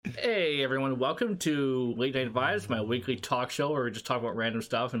Hey everyone, welcome to Late Night Vibes, my weekly talk show where we just talk about random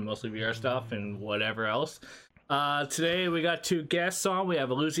stuff and mostly VR stuff and whatever else. Today we got two guests on. We have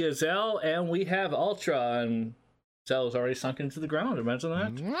IllusiaZel and we have Ultra, and Zell is already sunk into the ground. Imagine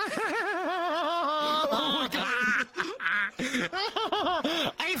that. Oh my God.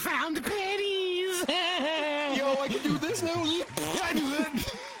 I found the panties. Yo, I can do this now. I do it.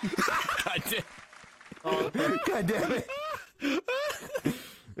 God damn. Oh, God damn it.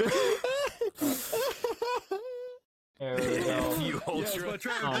 There we go. You Ultra.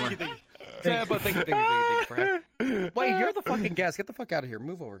 Wait, you're the fucking guest. Get the fuck out of here.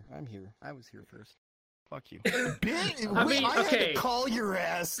 Move over. I'm here. I was here first. Fuck you. I had to call your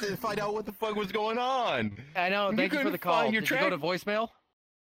ass to find out what the fuck was going on. I know. Thank you for the call. Did you go to voicemail?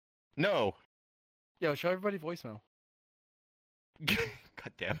 No. Yo, show everybody voicemail.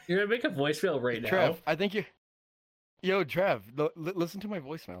 God damn it. You're gonna make a voicemail right now. Trev, I think you... Yo, Trev, listen to my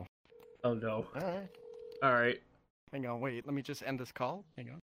voicemail. Oh no. Alright. Alright. Hang on, wait. Let me just end this call.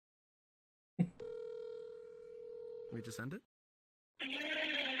 Hang on. Let me just end it.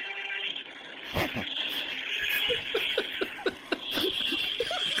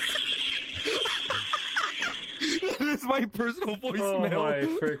 That is my personal voicemail. Oh my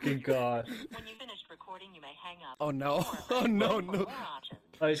freaking god. When you finish recording, you may hang up. Oh no. Oh no, no.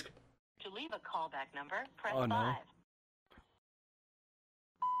 Oh, he's... To leave a callback number, press Oh, no. 5.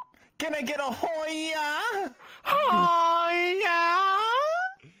 Can I get a Hoya? Hoya!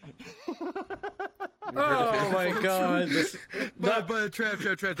 Oh my god. But Trev,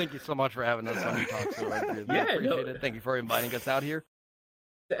 thank you so much for having us on the talk show. I really appreciate it. Thank you for inviting us out here.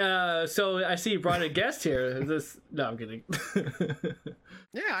 So I see you brought a guest here. No, I'm kidding.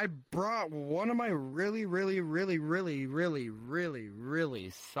 Yeah, I brought one of my really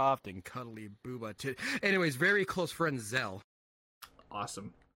soft and cuddly booba to. Anyways, very close friend Zell.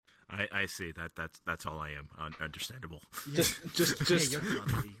 Awesome. I see that's all I am. Understandable. Just. Yeah, you're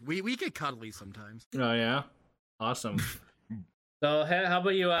cuddly. We get cuddly sometimes. Oh yeah, awesome. So how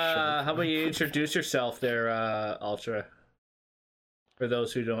about you? How about you introduce yourself there, Ultra? For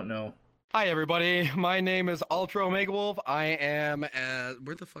those who don't know. Hi everybody, my name is Ultraomegawolf. I am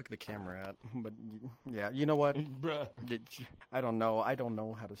where the fuck is the camera at? But yeah, you know what? I don't know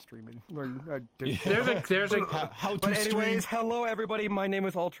how to stream it. There's a how to But stream. anyways, hello everybody. My name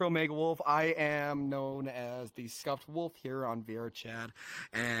is Ultraomegawolf. I am known as the Scuffed Wolf here on VrChat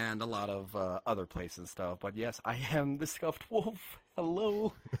and a lot of other places and stuff. But yes, I am the Scuffed Wolf.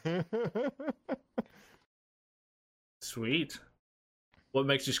 Hello. Sweet. What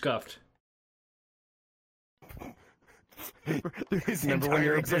makes you scuffed? Remember when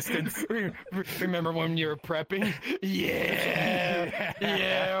you're existence. Remember when you were prepping? Yeah,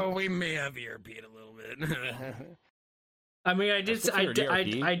 we may have ERP'd a little bit. I mean, I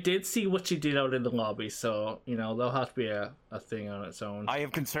did see what you did out in the lobby, so you know there'll have to be a thing on its own. I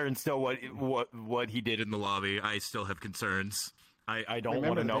have concerns still what he did in the lobby. I still have concerns. I don't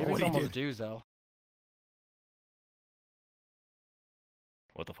want to know what he did. Do, Zell.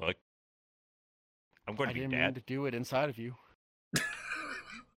 What the fuck? I'm going to I be didn't mean dead. to do it inside of you.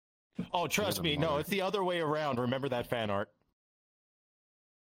 Oh, trust me. No, it's the other way around. Remember that fan art.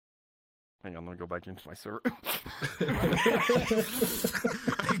 Hang on, I'm gonna go back into my server.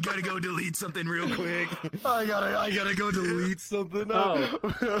 I gotta go delete something real quick. I gotta go delete something. Oh.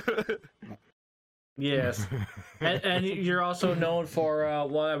 Yes, and you're also known for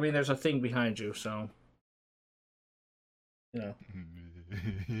well, I mean, there's a thing behind you, so you know.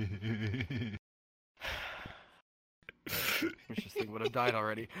 Wish this thing would have died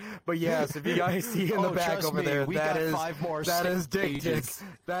already. But yes, if you guys see in the back over there, that is Dick Dick.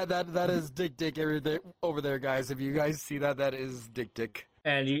 That is Dick Dick everything over there, guys. If you guys see that, that is Dick Dick.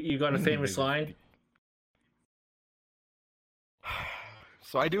 And you got a famous line?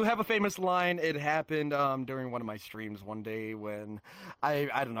 So I do have a famous line. It happened during one of my streams one day when I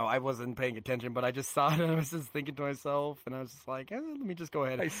don't know, I wasn't paying attention, but I just saw it and I was just thinking to myself, and I was just like, let me just go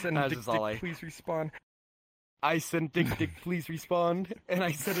ahead. I sent Dick Dick, please respawn. I sent Dick Dick, please respond, and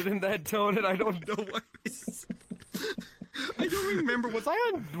I said it in that tone, and I don't know why. I don't remember. Was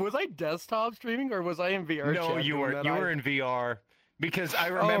I desktop streaming or was I in VR? No, chat you were in VR because I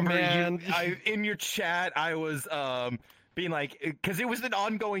remember in your chat I was being like, because it was an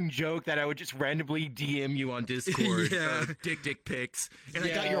ongoing joke that I would just randomly DM you on Discord. Yeah, dick pics, and I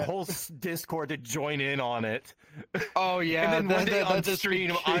got your whole Discord to join in on it. Oh yeah, and then one day on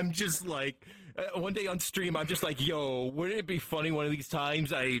stream, I'm just like. One day on stream, I'm just like, yo, wouldn't it be funny one of these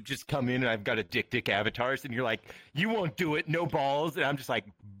times I just come in and I've got a Dick avatars, and you're like, you won't do it, no balls, and I'm just like,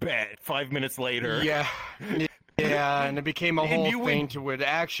 bet, 5 minutes later. Yeah. Yeah, and it became a whole thing to would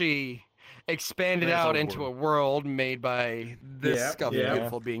actually expand it out into a world made by this scum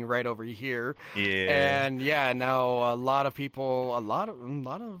beautiful being right over here. Yeah. And yeah, now a lot of people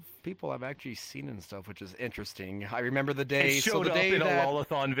I've actually seen and stuff, which is interesting. I remember the day. It showed up in a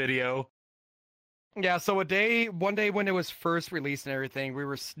Lolathon video. Yeah, so one day when it was first released and everything, we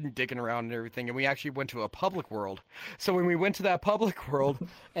were digging around and everything, and we actually went to a public world. So when we went to that public world,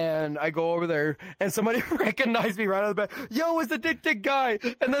 and I go over there, and somebody recognized me right out of the back. Yo, it's the Dick guy!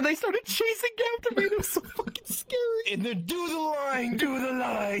 And then they started chasing after me, and it was so fucking scary. And then do the line! Do the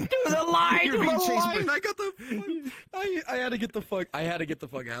line! Do the line! You're being chased by... I got the... I had to get the fuck... I had to get the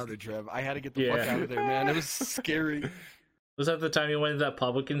fuck out of there, Trev. I had to get the fuck out of there, man. It was scary. Was that the time you went to that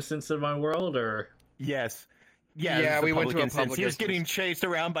public instance of my world, or...? Yes. Yeah, we went to a instance. public He was getting chased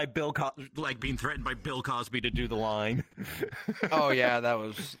around by like being threatened by Bill Cosby to do the line. Oh yeah, that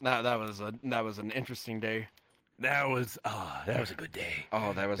was an interesting day. That was a good day.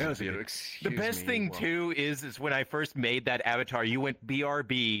 Oh, that was good. The best thing too is when I first made that avatar, you went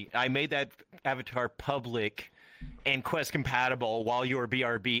BRB. I made that avatar public and quest compatible while you were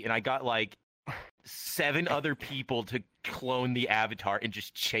BRB, and I got like 7 other people to clone the avatar and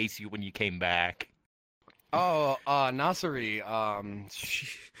just chase you when you came back. Oh, Nasiri,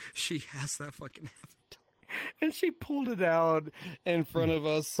 she has that fucking avatar, and she pulled it out in front of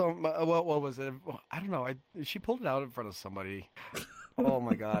us. What was it? I don't know. She pulled it out in front of somebody. Oh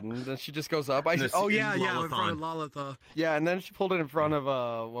my god! And then she just goes up. in front of Lolitha. Yeah, and then she pulled it in front of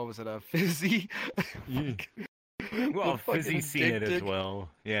what was it? A Fizzy. Well, Fizzy's seen it as well.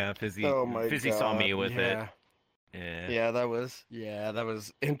 Yeah, Fizzy. Oh my Fizzy god. saw me with it. Yeah, that was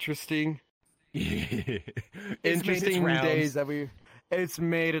interesting. Interesting days that it's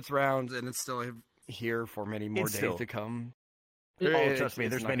made its rounds, and it's still here for many more days to come. Trust me,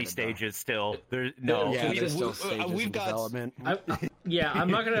 there's many stages still. There's still stages in development.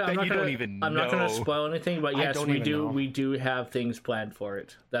 I'm not gonna spoil anything, but yes, we do have things planned for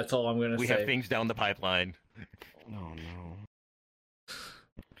it. That's all I'm gonna say. We have things down the pipeline. Oh no.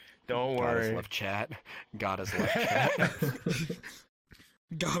 Don't worry. God has left chat. God has left chat.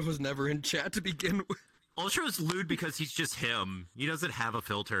 God was never in chat to begin with. Ultra is lewd because he's just him. He doesn't have a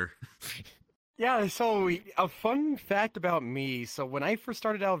filter. Yeah, so a fun fact about me. So when I first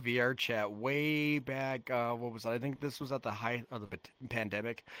started out VrChat way back, what was it? I think this was at the height of the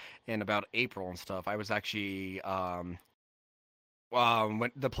pandemic in about April and stuff. I was actually,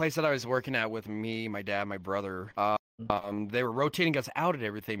 when the place that I was working at with me, my dad, my brother, they were rotating us out and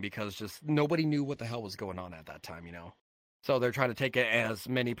everything because just nobody knew what the hell was going on at that time, you know? So they're trying to take as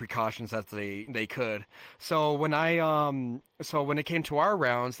many precautions as they could. So when when it came to our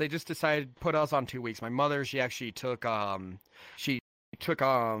rounds, they just decided to put us on 2 weeks. My mother, she actually took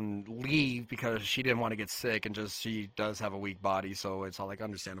leave because she didn't want to get sick, and she does have a weak body, so it's all like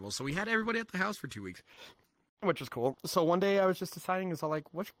understandable. So we had everybody at the house for 2 weeks, which was cool. So one day I was just deciding,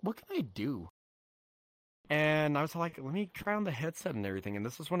 what can I do? And I was like, let me try on the headset and everything. And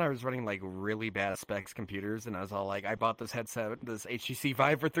this was when I was running like really bad specs computers. And I was all like, I bought this headset, this HTC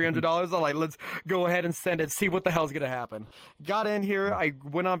Vive for $300. I'm like, let's go ahead and send it, see what the hell's going to happen. Got in here. I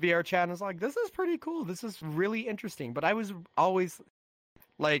went on VrChat and I was like, this is pretty cool. This is really interesting. But I was always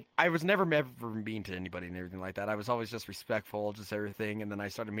like, I was never mean to anybody and everything like that. I was always just respectful, just everything. And then I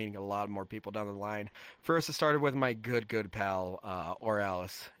started meeting a lot more people down the line. First, it started with my good pal,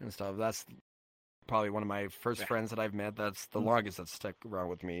 Oralis and stuff. That's probably one of my first friends that I've met. That's the longest that's stuck around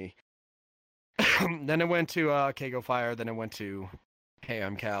with me. Then it went to Kago Fire. Then it went to Hey,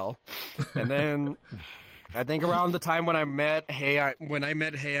 I'm Cal. And then I think around the time when I met Hey,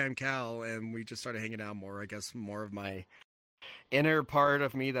 I'm Cal, and we just started hanging out more. I guess more of my inner part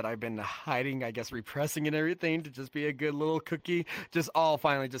of me that I've been hiding, I guess repressing and everything, to just be a good little cookie. Just all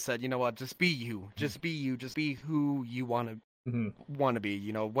finally just said, you know what? Just be you. Just be you. Just be who you want to. Want to be,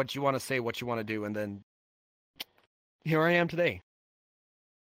 you know, what you want to say, what you want to do, and then here I am today.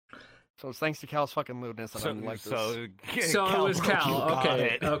 So it's thanks to Cal's fucking lewdness that I'm like this. So it was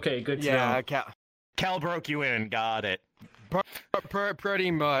Cal. Okay, good to know. Cal broke you in. Got it. Pretty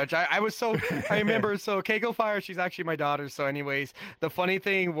much. I remember. So Kago Fire, she's actually my daughter. So, anyways, the funny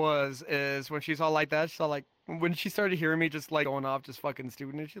thing is when she's all like that, she's all like, when she started hearing me just like going off, just fucking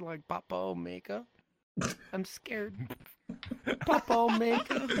stupid, and she's like, Papa Omega, I'm scared. Papa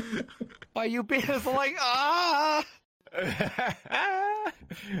Omega, why you being like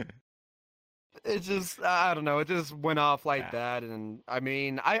It just, I don't know, it just went off like that. And I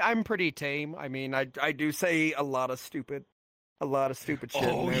mean, I'm pretty tame. I mean, I do say a lot of stupid shit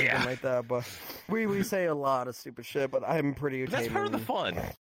and everything like that, but we say a lot of stupid shit, but I'm pretty tame. That's part of the fun.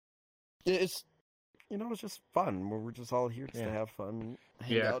 you know, it's just fun. We're just all here just to have fun,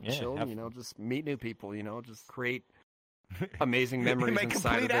 hang out, chill, you know, just meet new people, you know, just create amazing memories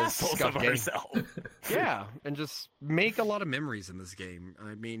inside of this scuff game. Yeah, and just make a lot of memories in this game.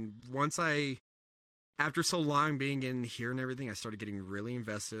 I mean, after so long being in here and everything, I started getting really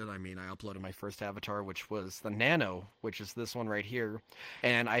invested. I mean, I uploaded my first avatar, which was the Nano, which is this one right here.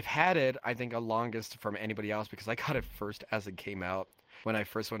 And I've had it, I think, the longest from anybody else because I got it first as it came out. When I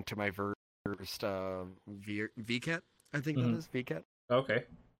first went to my first VCAT, I think that is VCAT. Okay.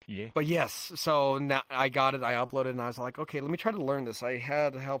 Yeah. But yes, so now I got it, I uploaded, and I was like, okay, let me try to learn this. I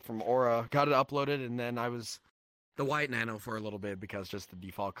had help from Aura, got it uploaded, and then I was the white Nano for a little bit because just the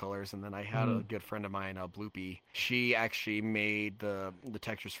default colors, and then I had a good friend of mine, Bloopy. She actually made the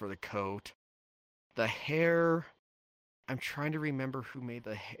textures for the coat. The hair, I'm trying to remember who made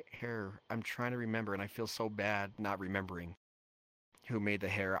the hair. I'm trying to remember, and I feel so bad not remembering who made the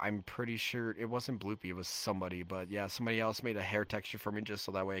hair. I'm pretty sure it wasn't Bloopy, it was somebody, but yeah, somebody else made a hair texture for me just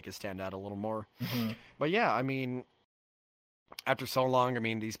so that way I could stand out a little more. But yeah, I mean, after so long, I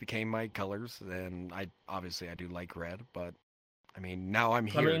mean, these became my colors, and I do like red, but I mean, now I'm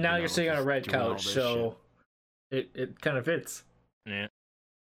here. I mean, now you're sitting on a red couch, so it kind of fits. Yeah.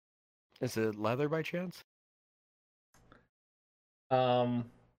 Is it leather by chance? I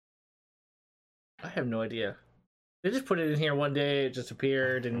have no idea. They just put it in here one day, it just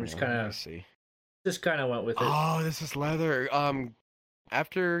appeared, and just kind of went with it. Oh, this is leather.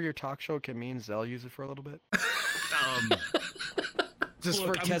 After your talk show, can me and Zell use it for a little bit? Just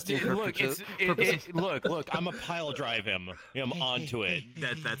for testing purposes. Look, I'm a pile drive him. I'm onto it.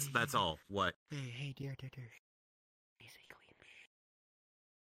 That's all. What? Hey, dear.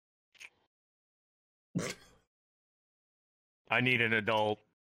 I need an adult.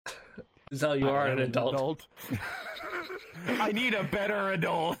 Zell, you are an adult. I need a better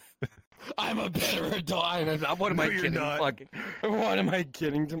adult. I'm a better adult. What am I kidding? What am I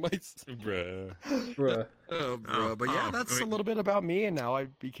kidding to myself? Bruh. Oh, bro. But yeah, that's a little bit about me, and now I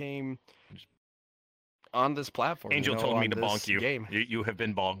became on this platform. Angel told me to bonk you. Game. You have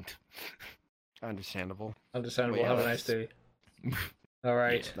been bonked. Understandable. Understandable. Have a nice day. All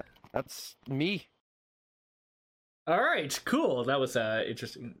right. Yeah, that's me. All right. Cool. That was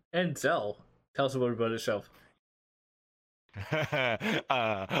interesting. And Zell, tell us about yourself.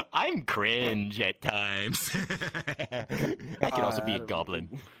 I'm cringe at times. I can also be a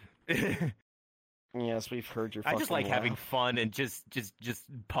goblin. Yes, we've heard your. I just like having fun and just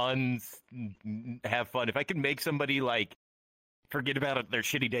puns. Have fun. If I can make somebody like forget about their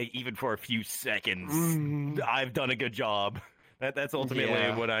shitty day even for a few seconds, I've done a good job. That's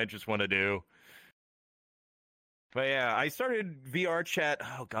ultimately what I just want to do. But yeah, I started VrChat,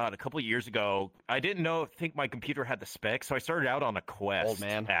 a couple of years ago. I didn't think my computer had the specs, so I started out on a Quest. Old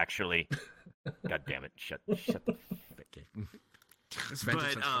man. Actually. God damn it. Shut the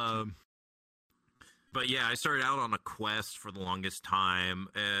But yeah, I started out on a Quest for the longest time,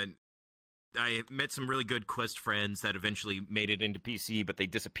 and I met some really good Quest friends that eventually made it into PC, but they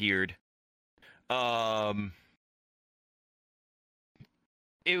disappeared. It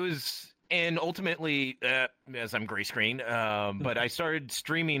was... And ultimately, as I'm gray screen, but I started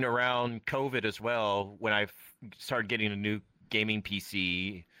streaming around COVID as well when I started getting a new gaming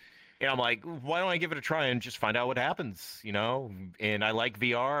PC. And I'm like, why don't I give it a try and just find out what happens, you know? And I like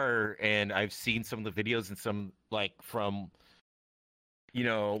VR, and I've seen some of the videos and some, like, from, you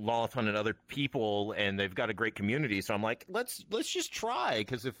know, Lawthon and other people, and they've got a great community. So I'm like, let's just try,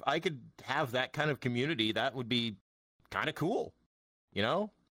 because if I could have that kind of community, that would be kind of cool, you know?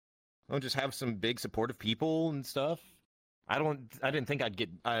 I'll just have some big supportive people and stuff. I didn't think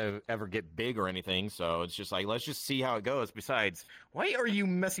I'd ever get big or anything, so it's just like, let's just see how it goes. Besides, why are you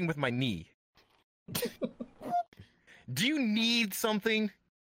messing with my knee? Do you need something?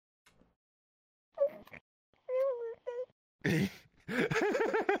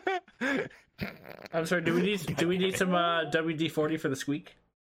 I'm sorry, do we need some WD-40 for the squeak?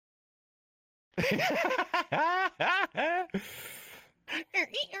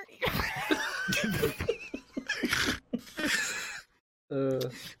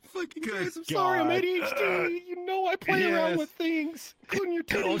 Fucking guys, I'm sorry, I'm ADHD. You know I play around with things. Including your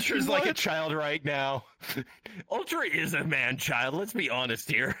titties. Ultra's like a child right now. Ultra is a man-child, let's be honest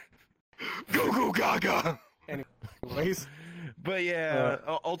here. Go gaga! Anyways. But yeah,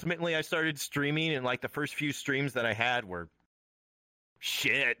 ultimately I started streaming, and like the first few streams that I had were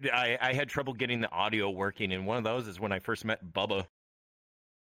shit. I had trouble getting the audio working, and one of those is when I first met Bubba.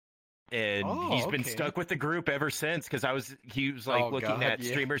 And he's been stuck with the group ever since, because he was like looking at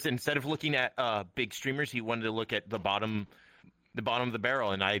streamers. Instead of looking at big streamers, he wanted to look at the bottom the bottom of the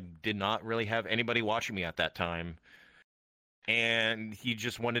barrel, and I did not really have anybody watching me at that time. And he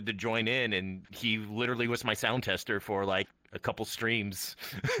just wanted to join in, and he literally was my sound tester for like a couple streams.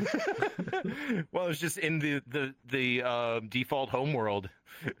 Well, I was just in the default home world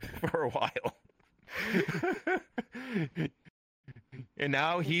for a while. And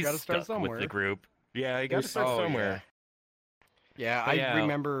now he's stuck with the group. Yeah, he got to start somewhere. Yeah, I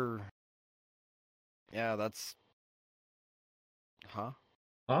remember. Yeah, that's. Huh?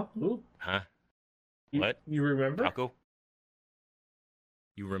 Huh? Ooh. Huh? What? You remember? Taco?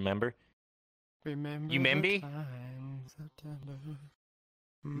 You remember? Remember you remember?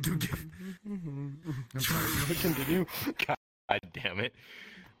 I'm sorry. Continue. God damn it!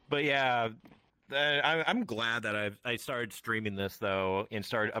 But yeah, I'm glad that I started streaming this though, and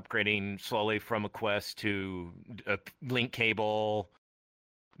started upgrading slowly from a Quest to a link cable,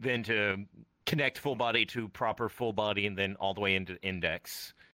 then to connect full body to proper full body, and then all the way into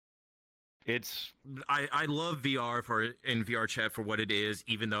Index. I love VR in VrChat for what it is,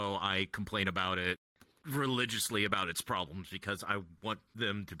 even though I complain about it religiously about its problems, because I want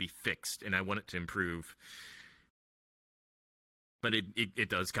them to be fixed and I want it to improve. But it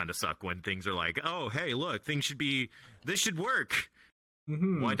does kind of suck when things are like, oh, hey, look, this should work.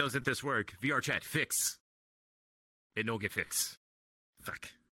 Mm-hmm. Why doesn't this work? VrChat, fix. It no get fixed.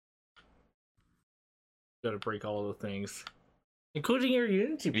 Fuck. Gotta break all of the things. Including your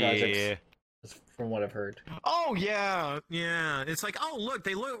Unity projects. Yeah. From what I've heard. Oh, yeah. Yeah. It's like, oh, look,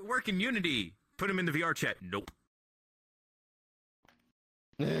 they work in Unity. Put them in the VrChat. Nope.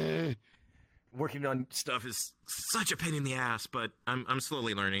 Working on stuff is such a pain in the ass, but I'm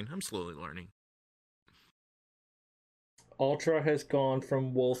slowly learning. Ultra has gone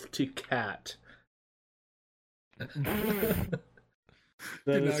from wolf to cat. Did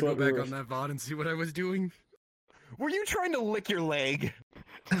not go back on that VOD and see what I was doing. Were you trying to lick your leg?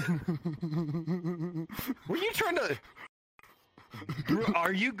 Were you trying to...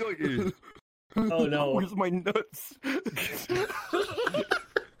 Are you going... Oh no. Where's my nuts?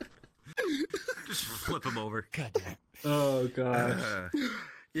 Just flip them over. God damn. Oh gosh.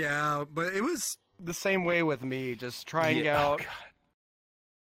 Yeah, but it was the same way with me. Just trying out.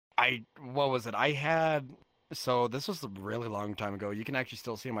 Oh, what was it? I had. So this was a really long time ago. You can actually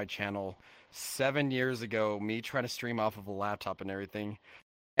still see on my channel 7 years ago, me trying to stream off of a laptop and everything.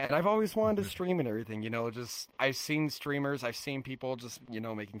 And I've always wanted to stream and everything, just I've seen streamers, I've seen people just,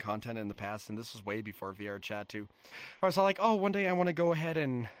 making content in the past, and this was way before VrChat too. I was like, oh, one day I want to go ahead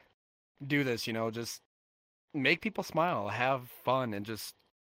and do this, just make people smile, have fun, and just,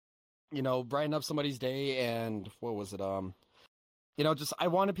 brighten up somebody's day. And what was it? Just I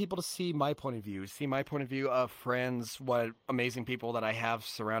wanted people to see my point of view of friends, what amazing people that I have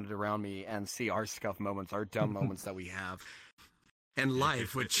surrounded around me, and see our scuff moments, our dumb moments that we have. And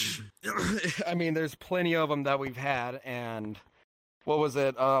life, which, I mean, there's plenty of them that we've had. And what was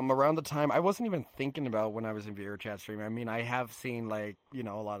it? Around the time, I wasn't even thinking about when I was in VrChat streaming. I mean, I have seen,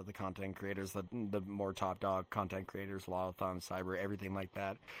 a lot of the content creators, the more top dog content creators, Lolathon, Cyber, everything like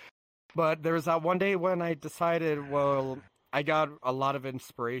that. But there was that one day when I decided, well, I got a lot of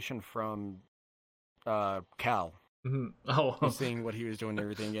inspiration from Cal. Mm-hmm. Oh. Seeing what he was doing and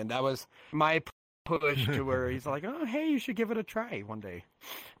everything. And that was my push to where he's like, oh, hey, you should give it a try one day.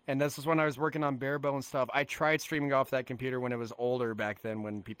 And this is when I was working on Barebone stuff. I tried streaming off that computer when it was older back then,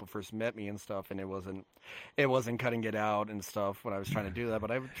 when people first met me and stuff, and it wasn't cutting it out and stuff when I was trying to do that, but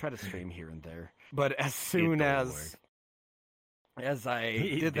I would try to stream here and there. But as soon as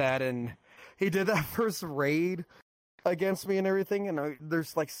I did that, and he did that first raid against me and everything, and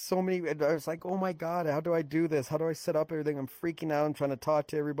there's so many, I was like, oh my god, how do I do this? How do I set up everything? I'm freaking out. I'm trying to talk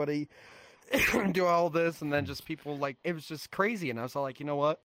to everybody. Do all this, and then just people it was just crazy. And I was all like, you know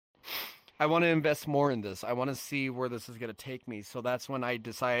what, I want to invest more in this. I want to see where this is going to take me. So that's when I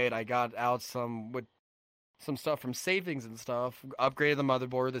decided, I got out some stuff from savings and stuff, upgraded the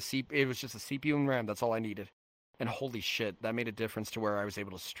motherboard, it was just a CPU and RAM. That's all I needed. And holy shit, that made a difference to where I was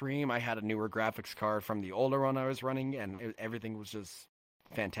able to stream. I had a newer graphics card from the older one I was running, and everything was just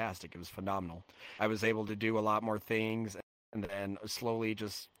fantastic. It was phenomenal. I was able to do a lot more things, and then slowly,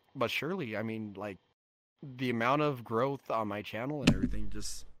 just but surely, I mean, the amount of growth on my channel and everything,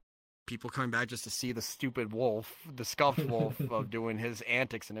 just people coming back just to see the stupid wolf, the scuffed wolf of doing his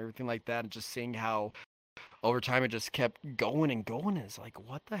antics and everything like that, and just seeing how over time it just kept going and going. It's like,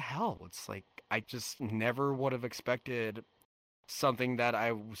 what the hell? It's like, I just never would have expected something that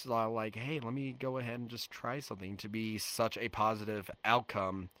I was like, hey, let me go ahead and just try something to be such a positive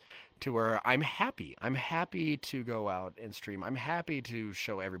outcome, to where I'm happy. I'm happy to go out and stream. I'm happy to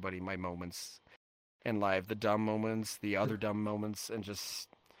show everybody my moments in life. The dumb moments, the other dumb moments, and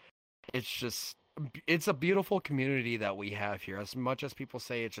it's a beautiful community that we have here. As much as people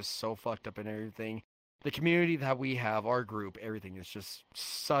say it's just so fucked up and everything, the community that we have, our group, everything is just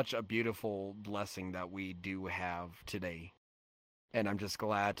such a beautiful blessing that we do have today. And I'm just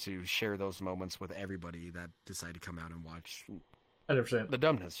glad to share those moments with everybody that decide to come out and watch. 100%. The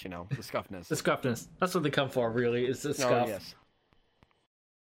dumbness, the scuffness. The scuffness. That's what they come for, really, is the scuff. Oh, yes.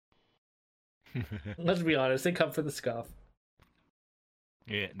 Let's be honest, they come for the scuff.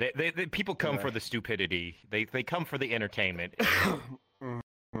 Yeah, they people come for the stupidity. They come for the entertainment.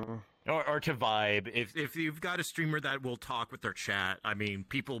 Or to vibe. If you've got a streamer that will talk with their chat, I mean,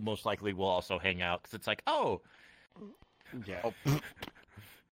 People most likely will also hang out because it's like, oh, Yeah. oh.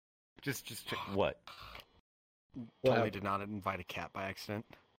 just check what? Totally did not invite a cat by accident.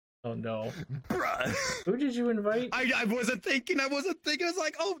 Oh no. Bruh. Who did you invite? I wasn't thinking. I was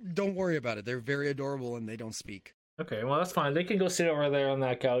like, oh, don't worry about it. They're very adorable and they don't speak. Okay, well that's fine. They can go sit over there on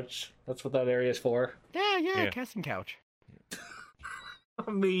that couch. That's what that area is for. Yeah. Casting couch. I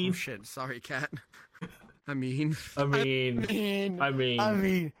mean, Oh shit, sorry, cat. I mean,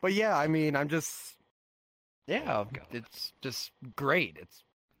 but yeah, I'm just, it's just great. It's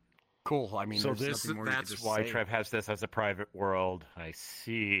cool. I mean, So there's nothing more you could that's just why say. Trev has this as a private world. I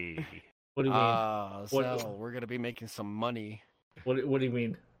see. What do you mean? So we're gonna be making some money. What do you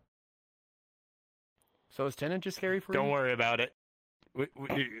mean? So is Tenant just scary for Don't you? worry about it.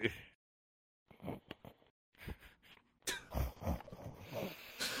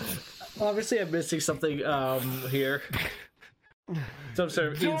 Obviously, I'm missing something here. Some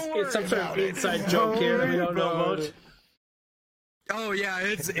sort of inside joke here that we don't know about. Oh yeah,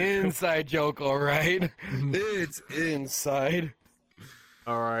 it's inside joke, all right. It's inside.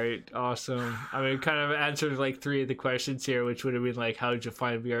 All right, awesome. I mean, it kind of answered like 3 of the questions here, which would have been like, how did you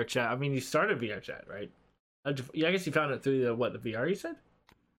find VrChat? I mean, you started VrChat, right? Yeah, I guess you found it through the VR you said?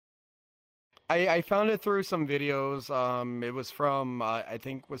 I found it through some videos. It was from I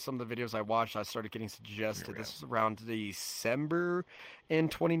think with some of the videos I watched, I started getting suggested. This was around December in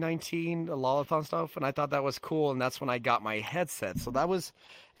 2019, the Lollathon stuff, and I thought that was cool. And that's when I got my headset. So that was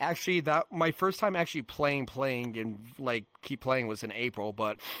actually my first time actually playing and like keep playing was in April.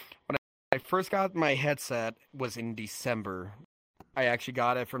 But when I first got my headset was in December. I actually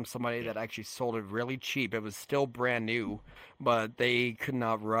got it from somebody that actually sold it really cheap. It was still brand new, but they could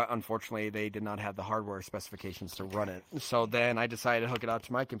not run. Unfortunately, they did not have the hardware specifications to run it. So then I decided to hook it up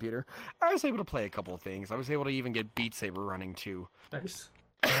to my computer. I was able to play a couple of things. I was able to even get Beat Saber running too. Nice.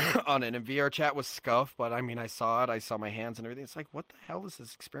 On it. And VrChat was scuffed, but I mean, I saw it. I saw my hands and everything. It's like, what the hell is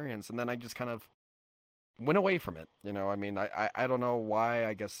this experience? And then I just kind of went away from it. I mean, I don't know why.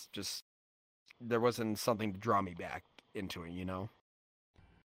 I guess just there wasn't something to draw me back into it,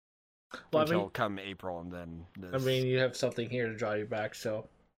 Well, until come April, and then this. I mean, you have something here to draw you back, so.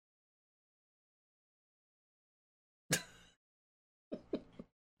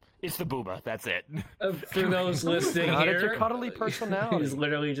 It's the booba. That's it. For those listening God, here, it's your cuddly personality. He's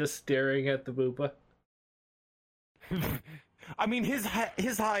literally just staring at the booba. I mean, his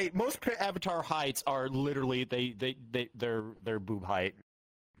height. Most avatar heights are literally their boob height.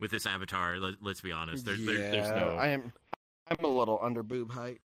 with this avatar, let's be honest. There's no. I'm a little under boob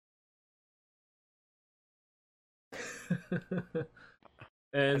height.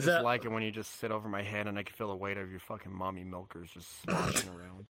 And I just like it when you just sit over my head and I can feel the weight of your fucking mommy milkers just sloshing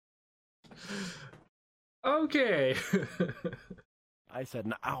around. Okay. I said,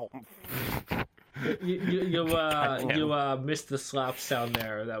 no. You missed the slap sound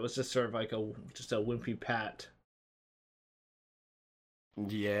there. That was just sort of like a wimpy pat.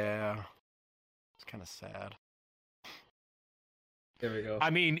 Yeah. It's kind of sad. There we go. I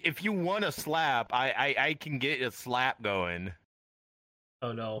mean, if you want a slap, I can get a slap going.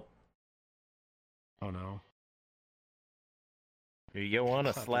 Oh no. Oh no. You want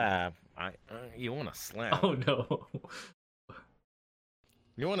a slap? You want a slap? Oh no.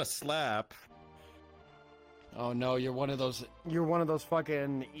 You want a slap? Oh no, you're one of those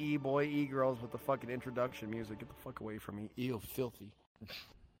fucking e-boy, e-girls with the fucking introduction music. Get the fuck away from me. Ew, filthy.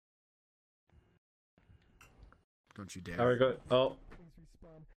 Don't you dare. There we go. Oh.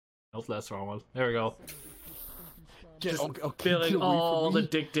 Nope, that's the wrong one. There we go. Feeling all the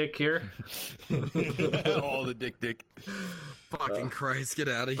dick here. All the dick. Fucking Christ, get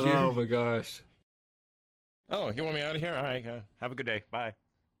out of here. Oh my gosh. Oh, you want me out of here? All right, have a good day. Bye.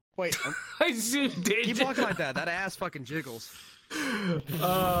 Wait, I zoomed in. keep walking like that. That ass fucking jiggles.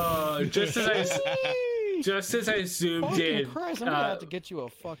 Just as I zoomed Fucking in, Christ, I'm gonna have to get you a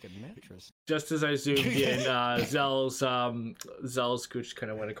fucking mattress. just as I zoomed in, Zell's Scooch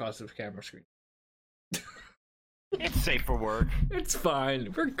kind of went across the camera screen. It's safe for work. It's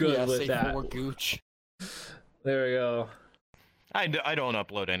fine. We're good with safe that. For work, gooch. There we go. I don't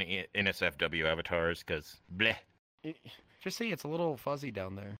upload any NSFW avatars because bleh. Just see, it's a little fuzzy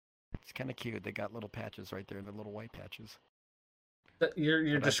down there. It's kind of cute. They got little patches right there, the little white patches.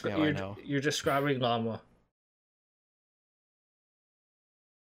 You're describing llama.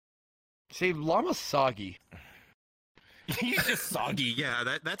 See, llama's soggy. He's just soggy.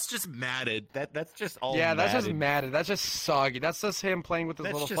 Yeah, that's just matted. That's just all. Yeah, that's matted. just matted. That's just soggy. That's just him playing with his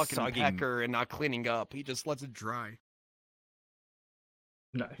That's little just fucking soggy. pecker and not cleaning up. He just lets it dry.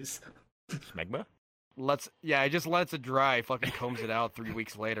 Nice. Smegma? He just lets it dry. Fucking combs it out 3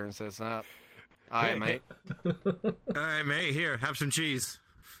 weeks later and says, "All right, mate." All right, mate. Here, have some cheese.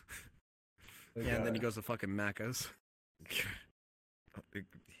 Yeah, and then he goes to fucking Macca's. Hip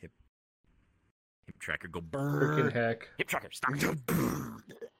tracker, go Freaking burn. heck. Hip tracker, stop.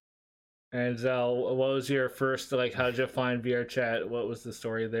 And what was your first, like, how did you find VrChat? What was the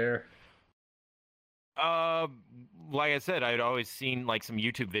story there? Like I said, I'd always seen like some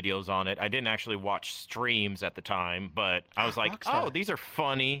YouTube videos on it. I didn't actually watch streams at the time, but I was like, Rockstar. oh, these are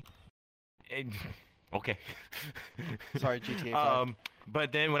funny. Okay. Sorry, GTA 5.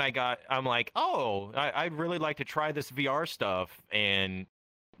 But then when I'm like, oh, I'd really like to try this VR stuff. And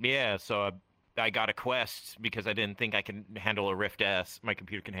yeah, so I got a Quest because I didn't think I could handle a Rift S. My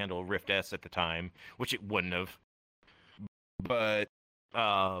computer can handle a Rift S at the time, which it wouldn't have. But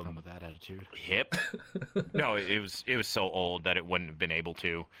with that attitude. Hip? No, it was so old that it wouldn't have been able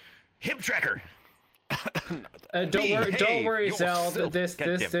to. Hip tracker. Don't worry, Zell. yourself. This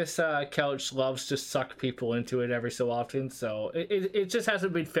couch loves to suck people into it every so often, so it just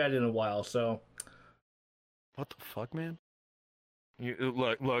hasn't been fed in a while. So What the fuck, man?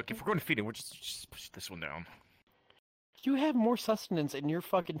 Look. If we're going to feed him, we'll just push this one down. You have more sustenance in your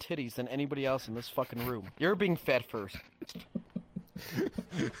fucking titties than anybody else in this fucking room. You're being fed first.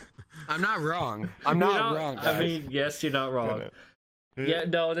 I'm not wrong. I'm not wrong, guys. I mean, yes, you're not wrong. Yeah,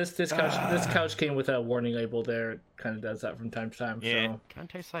 no, this couch came with a warning label there. It kind of does that from time to time. Yeah. So. Kind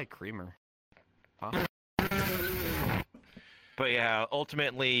of tastes like creamer. Huh? But yeah,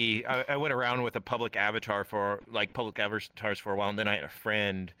 ultimately, I went around with a public avatars for a while, and then I had a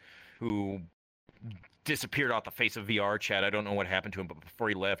friend who disappeared off the face of VrChat. I don't know what happened to him, but before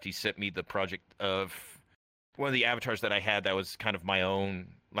he left, he sent me the project of one of the avatars that I had that was kind of my own.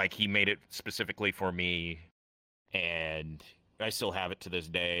 Like, he made it specifically for me, and I still have it to this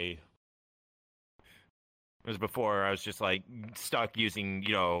day. Whereas before, I was just like stuck using,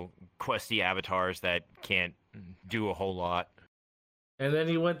 questy avatars that can't do a whole lot. And then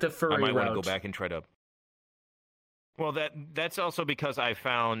you went the furry I might want route. to go back and try to. Well, that's also because I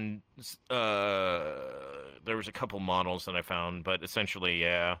found there was a couple models that I found, but essentially,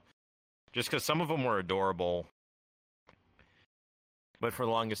 yeah, just because some of them were adorable. But for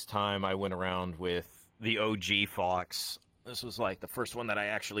the longest time, I went around with the OG Fox. This was like the first one that I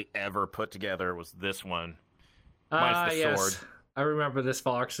actually ever put together was this one. Minus the sword. I remember this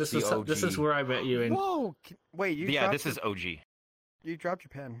Fox. This is where I met you in. Whoa! Wait, this is OG. You dropped your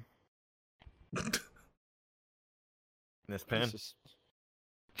pen. This pen?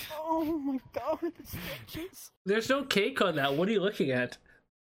 Oh my god, it's sketches. There's no cake on that. What are you looking at?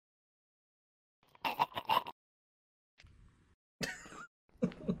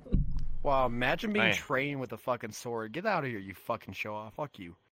 Wow, imagine being trained with a fucking sword. Get out of here, you fucking show off. Fuck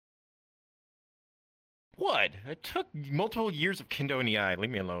you. What? It took multiple years of Kendo in the eye.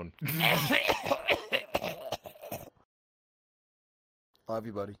 Leave me alone. Love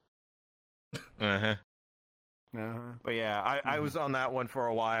you, buddy. Uh-huh. Uh-huh. But yeah, I was on that one for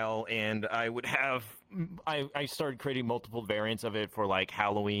a while, and I would have... I started creating multiple variants of it for, like,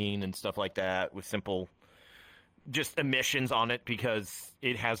 Halloween and stuff like that with simple... just emissions on it because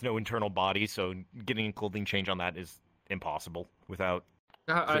it has no internal body, so getting a clothing change on that is impossible without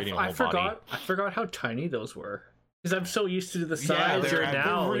creating a whole body. I forgot how tiny those were. Because I'm so used to the size you're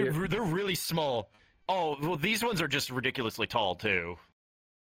now. They're really small. Oh, well, these ones are just ridiculously tall, too.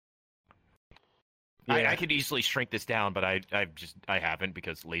 Yeah. I could easily shrink this down, but I haven't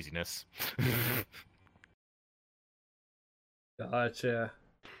because laziness. Gotcha.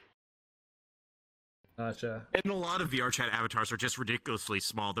 And a lot of VrChat avatars are just ridiculously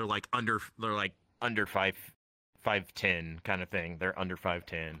small. They're like under 5'10" kind of thing. They're under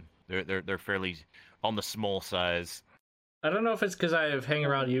 5'10". They're fairly on the small size. I don't know if it's because I hang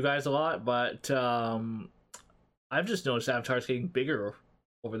around you guys a lot, but I've just noticed avatars getting bigger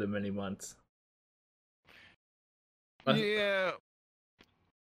over the many months. Yeah.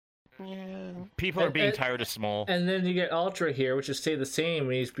 Yeah. People are being tired of small. And then you get Ultra here, which is stay the same,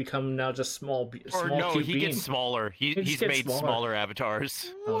 and he's become now just small. Or small no, cute he bean. gets smaller. He's made smaller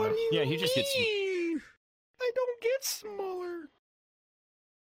avatars. What do you Yeah, he just gets. mean? I don't get smaller.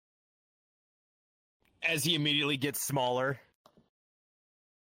 As he immediately gets smaller.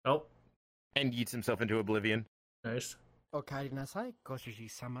 Oh. And eats himself into oblivion. Nice. Okaeri nasai,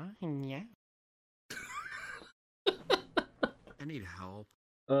 Gosuji-sama. Yeah. I need help.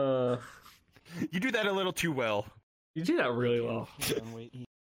 You do that a little too well. You do that really well.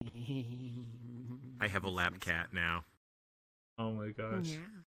 I have a lap cat now. Oh my gosh.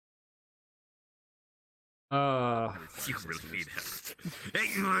 You really need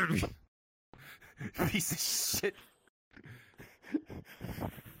help. Piece of shit.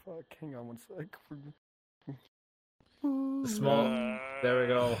 Fuck, hang on one sec. Small. There we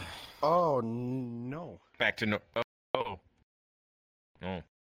go. Oh no. Back to no. Oh. Oh.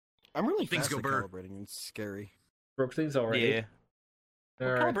 I'm really Things fast go at burr. calibrating. It's scary. Broke things already. Yeah. All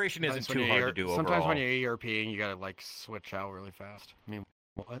right. Calibration isn't too hard to do overall. Sometimes when you're ERPing, you gotta like switch out really fast. I mean,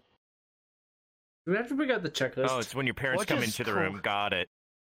 what? Do we have to bring out the checklist? Oh, it's when your parents What come is into the room. Got it.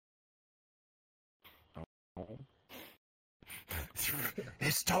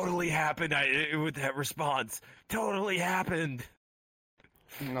 It's totally happened with that response. Totally happened.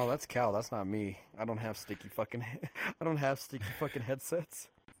 No, that's Cal. That's not me. I don't have sticky fucking. I don't have sticky fucking headsets.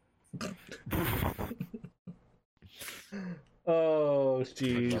 Oh,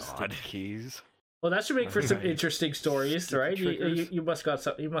 jeez. Sticky keys. Well, that should make for some interesting stories, right? You must got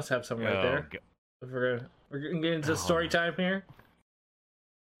some. You must have some right there. We're gonna get into story time here.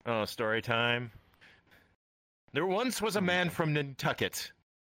 Oh, story time. There once was a man from Nantucket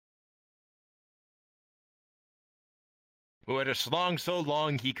who had a slong so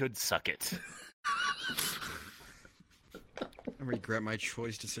long he could suck it. I regret my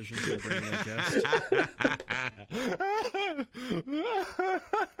choice decision for bringing a guest.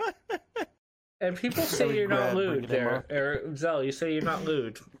 And people say you're not lewd there. Or Zell, you say you're not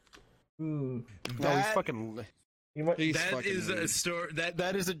lewd. No, he's fucking. That is a story.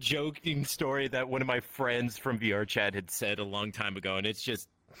 That is a joking story that one of my friends from VrChat had said a long time ago, and it's just,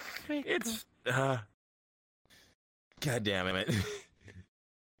 it's, God damn it.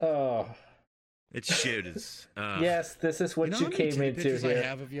 Oh. It's shit. It's, yes, this is what you came into here. I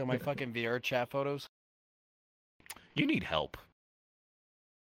have of you on my fucking VrChat photos. You need help.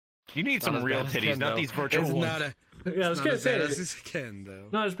 You need some real titties, not these virtual ones. Yeah, I was gonna say this is Ken though.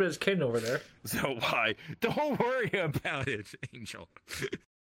 Not as bad as Ken over there. So why? Don't worry about it, Angel.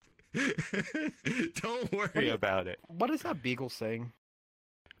 Don't worry about it. What is that beagle saying?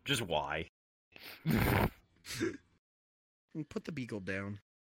 Just why? Put the beagle down.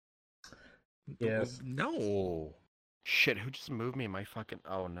 Yes. No. Shit, who just moved me in my fucking...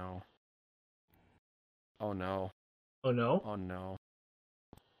 Oh no. Oh no. Oh no? Oh no.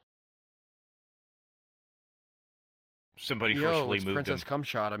 Somebody Yo, forcefully it's moved Princess him.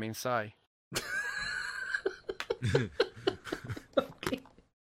 Cumshot, I mean Sai.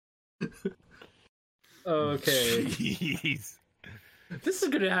 Okay. Jeez. This is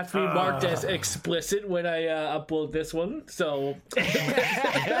gonna have to be marked as explicit when I upload this one, so...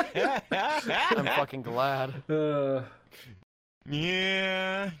 I'm fucking glad.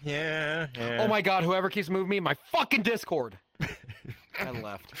 Yeah. Oh my god, whoever keeps moving me in my fucking Discord! I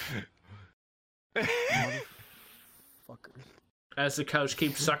left. Motherfuckers. As the couch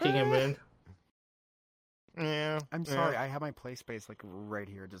keeps sucking him in. Yeah. I'm sorry, I have my play space like right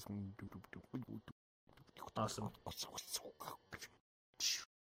here, just... Awesome.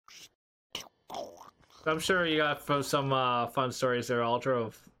 I'm sure you got some fun stories there, Ultra,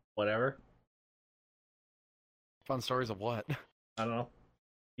 of whatever. Fun stories of what? I don't know.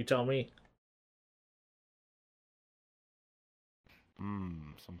 You tell me.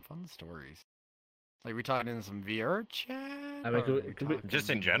 Some fun stories. Like, we talking in some VR chat? I mean, could we,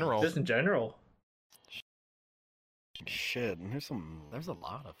 just in general. Just in general. Shit, there's a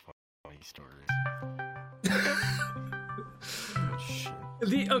lot of funny stories.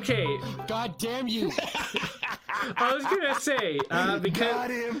 Okay. God damn you! I was gonna say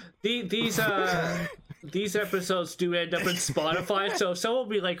because these episodes do end up in Spotify, so if someone will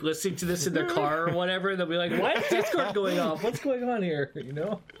be like listening to this in their car or whatever, they'll be like, "Why is Discord going off? What's going on here?" You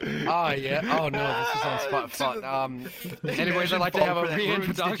know? Oh yeah. Oh no, this is on Spotify. Anyways, I'd like to have a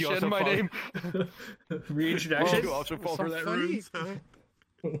reintroduction. My name. Reintroduction. You also fall for that ruse, huh?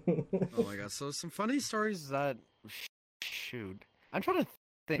 Oh my god! So some funny stories that shoot. I'm trying to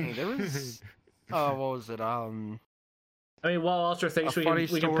think. There was. What was it? I mean, while Ultra thinks we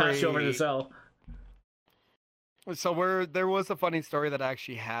can pass you over to Zell. So there was a funny story that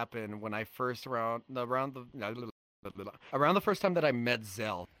actually happened when I first around the first time that I met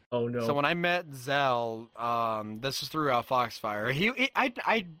Zell. Oh no! So when I met Zell, this was through Foxfire.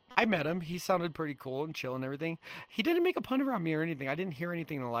 I met him. He sounded pretty cool and chill and everything. He didn't make a pun around me or anything. I didn't hear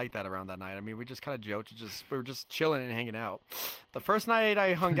anything like that around that night. I mean, we just kind of joked. We were just chilling and hanging out. The first night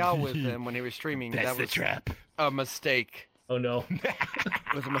I hung out with him when he was streaming, That's that the was trap. a mistake. Oh no!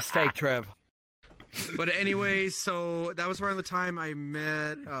 It was a mistake, Trev. But anyway, so that was around the time I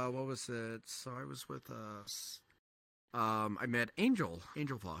met. What was it? So I was with I met Angel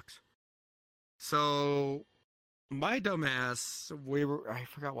Fox. So my dumbass, I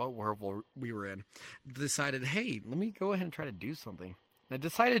forgot what world we were in, decided, hey, let me go ahead and try to do something. And I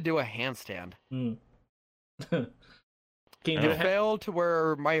decided to do a handstand. It failed to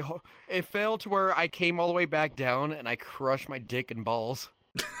where I came all the way back down and I crushed my dick and balls.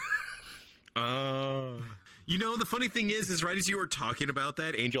 You know, the funny thing is right as you were talking about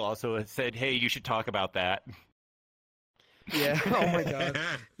that, Angel also said, hey, you should talk about that. Yeah, oh my god.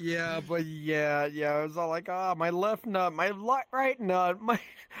 Yeah, but yeah, it was all like, my left nut, my right nut,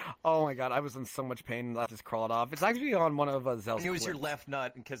 oh my god, I was in so much pain that I just crawled off. It's actually on one of Zell's It was clips. your left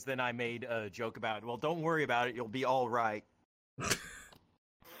nut, because then I made a joke about, well, don't worry about it, you'll be all right.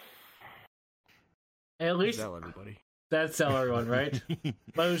 At least Zell, everybody. that's Zell, everyone, right?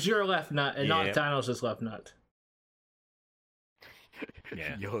 But it was your left nut and not Thanos' left nut.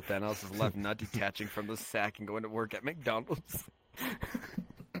 Yeah. Yo, Thanos' left nut detaching from the sack and going to work at McDonald's.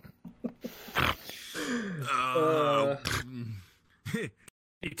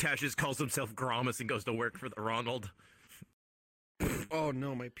 He attaches, calls himself Gromus, and goes to work for the Ronald. Oh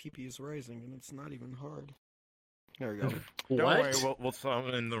no, my pee-pee is rising, and it's not even hard. There we go. Don't worry, we'll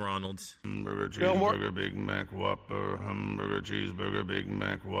summon the Ronalds. Hamburger, cheeseburger, Big Mac, Whopper. Hamburger, cheeseburger, Big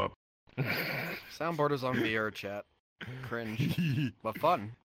Mac, Whopper. Soundboarders on VrChat. Cringe, but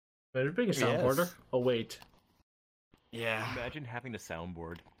fun. Better bring a soundboarder. Yes. Oh wait. Yeah. Imagine having a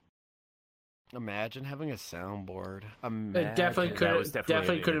soundboard. Imagine having a soundboard. It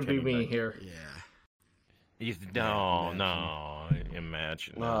definitely couldn't be me here. Yeah. Imagine.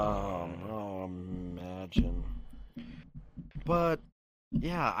 No, imagine. But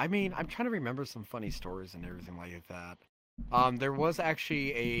yeah, I mean, I'm trying to remember some funny stories and everything like that. There was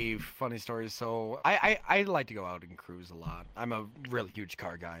actually a funny story. So I like to go out and cruise a lot. I'm a really huge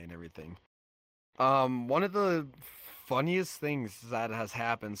car guy and everything. One of the funniest things that has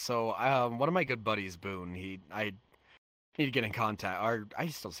happened. So one of my good buddies, Boone, I need to get in contact. I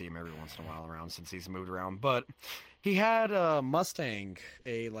still see him every once in a while around since he's moved around. But he had a Mustang,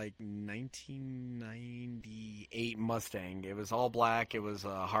 a like 1998 Mustang. It was all black. It was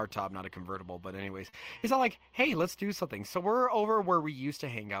a hardtop, not a convertible. But anyways, he's all like, hey, let's do something. So we're over where we used to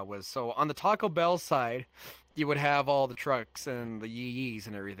hang out with. So on the Taco Bell side, you would have all the trucks and the yee-yees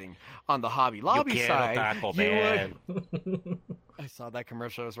and everything. On the Hobby Lobby side, I saw that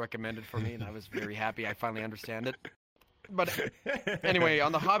commercial was recommended for me, and I was very happy. I finally understand it. But anyway,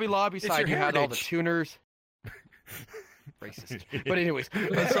 on the Hobby Lobby side, you had all the tuners. Racist. But anyways,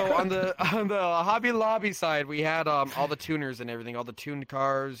 so on the Hobby Lobby side, we had all the tuners and everything, all the tuned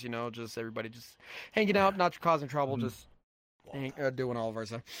cars, just everybody just hanging out, not causing trouble, just doing all of our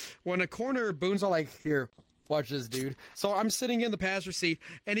stuff. When a corner, Boone's all like, here, watch this, dude. So I'm sitting in the passenger seat,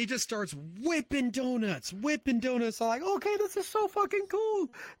 and he just starts whipping donuts. I'm like, okay, this is so fucking cool.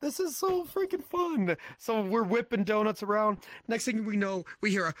 This is so freaking fun. So we're whipping donuts around. Next thing we know,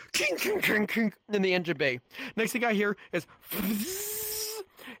 we hear a king, king, king, king in the engine bay. Next thing I hear is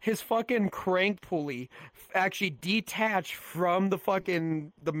his fucking crank pulley actually detached from the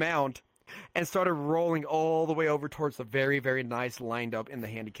mount and started rolling all the way over towards the very, very nice lined up in the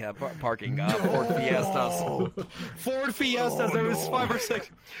handicap parking Ford Fiestas. There was 5 or 6.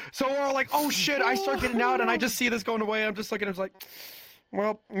 So we're all like, oh shit, I start getting out and I just see this going away. I'm just looking at him like,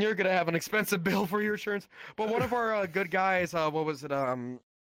 well, you're going to have an expensive bill for your insurance. But one of our good guys,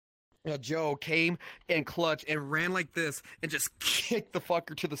 Joe came in clutch and ran like this and just kicked the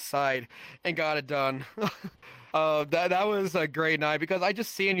fucker to the side and got it done. That was a great night because I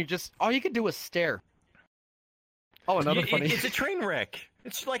just see and all you could do was stare. Oh, another funny. It's a train wreck.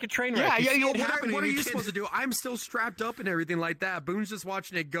 It's like a train wreck. Yeah. What are you supposed to do? I'm still strapped up and everything like that. Boone's just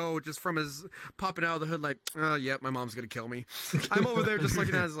watching it go, just from his popping out of the hood, like, oh, yep, my mom's gonna kill me. I'm over there just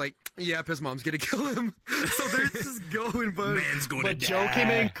looking at it, like, yep, his mom's gonna kill him. So they're just going, but man's gonna die. Joe came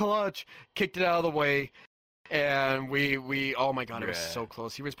in clutch, kicked it out of the way, and we oh my god, it was so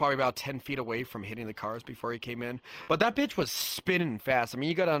close. He was probably about 10 feet away from hitting the cars before he came in. But that bitch was spinning fast. I mean,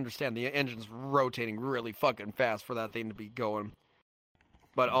 you gotta understand, the engine's rotating really fucking fast for that thing to be going.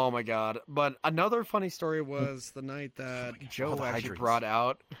 But oh my god! But another funny story was the night that Joe actually brought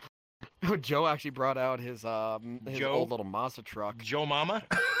out. Joe actually brought out his old little Mazda truck. Joe Mama.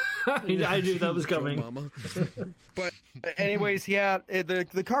 I knew that was coming. Joe Mama. But anyways, yeah,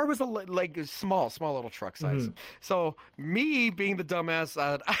 the car was like a small little truck size. So me being the dumbass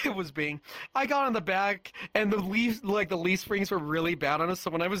that I was being, I got on the back and the leaf springs were really bad on us. So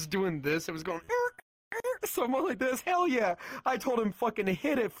when I was doing this, it was going. Someone like this, hell yeah! I told him fucking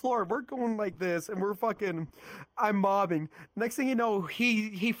hit it, floor. We're going like this, and I'm mobbing. Next thing you know,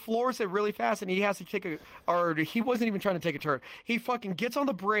 he floors it really fast, and he has to he wasn't even trying to take a turn. He fucking gets on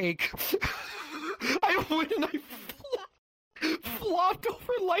the brake. I went and I flopped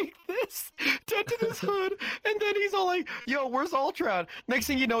over like this, dented his hood, and then he's all like, yo, where's Ultron? Next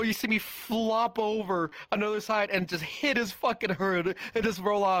thing you know, you see me flop over another side and just hit his fucking hood and just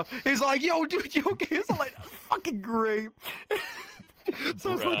roll off. He's like, yo, dude, you okay? It's like, fucking great.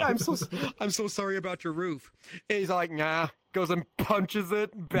 So it's like, I'm so sorry about your roof. And he's like, nah, goes and punches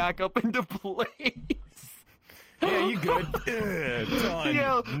it back up into place. Yeah, you good. Done.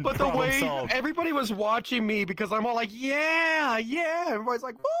 Yeah, but the way solved. Everybody was watching me because I'm all like, yeah. Everybody's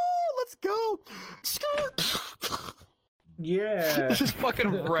like, woo, let's go. Yeah. This is fucking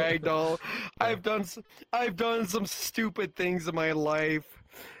ragdoll. I've done some stupid things in my life,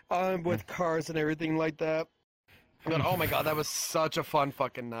 with cars and everything like that. But oh my god, that was such a fun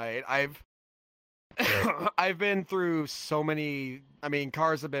fucking night. I've been through so many. I mean,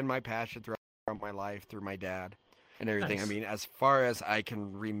 cars have been my passion throughout my life through my dad. And everything. Nice. I mean, as far as I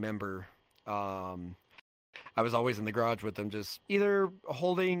can remember, I was always in the garage with him, just either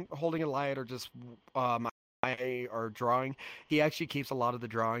holding a light or just or drawing. He actually keeps a lot of the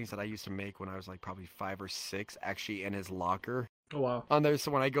drawings that I used to make when I was like probably 5 or 6 actually in his locker. Oh wow! On there, so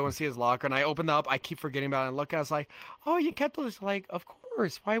when I go and see his locker and I open it up, I keep forgetting about it. And look, I was like, "Oh, you kept those?" Like, of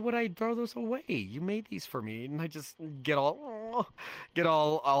course. Why would I throw those away? You made these for me, and I just get all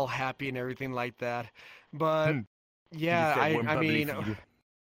happy and everything like that. But. Yeah, I mean,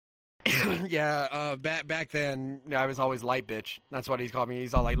 yeah, back then, I was always light bitch. That's what he's called me.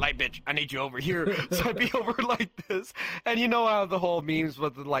 He's all like, light bitch, I need you over here. So I'd be over like this. And you know how the whole memes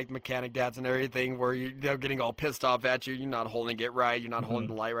with the, like, mechanic dads and everything where they're getting all pissed off at you. You're not holding it right. You're not holding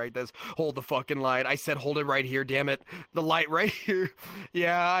the light right. Hold the fucking light. I said hold it right here, damn it. The light right here.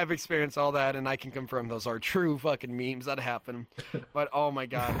 Yeah, I've experienced all that, and I can confirm those are true fucking memes that happen. But, oh my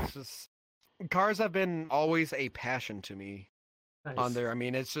god, it's just... Cars have been always a passion to me. Nice. On there. I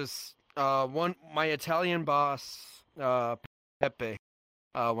mean, it's just my Italian boss, Pepe,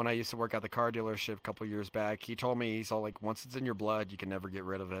 when I used to work at the car dealership a couple years back, he told me, he's all like, once it's in your blood, you can never get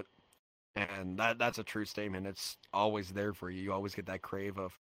rid of it. And that's a true statement. It's always there for you. You always get that crave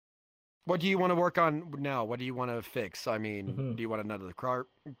of, what do you want to work on now? What do you want to fix? I mean, do you want another car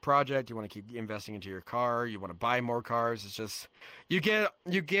project? Do you want to keep investing into your car? You want to buy more cars? It's just, you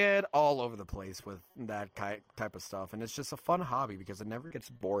get all over the place with that type of stuff. And it's just a fun hobby because it never gets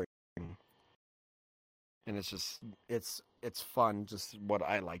boring. And it's just, it's fun, just what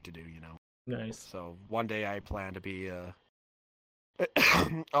I like to do, you know? Nice. So one day I plan to be a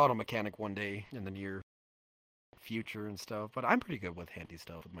auto mechanic one day in the near future and stuff, but I'm pretty good with handy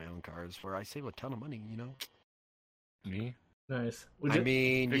stuff with my own cars where I save a ton of money, you know? Me? Nice. I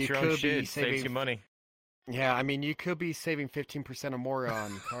mean, you could be saving... saves you money. Yeah, I mean, you could be saving 15% or more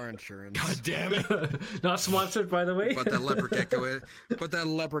on car insurance. God damn it. Not sponsored, by the way. But that leopard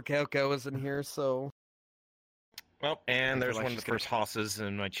gecko is in here, so... Well, and there's one of the first hosses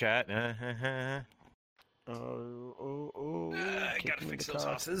in my chat. I gotta fix those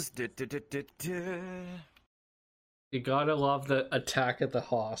hosses. You gotta love the attack at the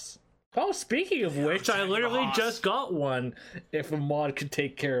hoss. Oh, speaking of which, I literally just got one. If a mod could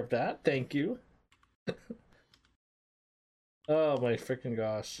take care of that, thank you. Oh my freaking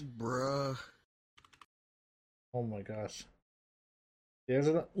gosh. Bruh. Oh my gosh.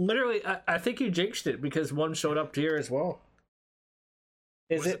 Literally, I think you jinxed it because one showed up here as well.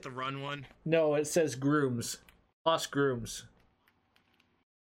 Was it the run one? No, it says grooms. Hoss grooms.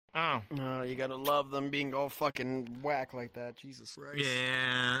 Oh. You gotta love them being all fucking whack like that. Jesus Christ.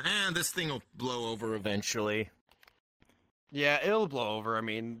 Yeah, and this thing will blow over eventually. Yeah, it'll blow over. I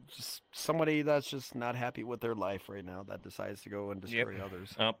mean, just somebody that's just not happy with their life right now that decides to go and destroy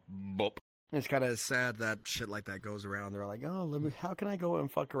others. Boop. It's kind of sad that shit like that goes around. They're like, oh, how can I go and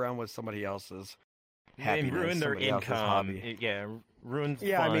fuck around with somebody else's happiness? And ruin their income. Ruin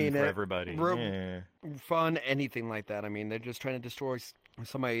fun for everybody. Fun, anything like that. I mean, they're just trying to destroy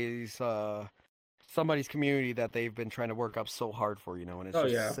somebody's somebody's community that they've been trying to work up so hard for, you know, and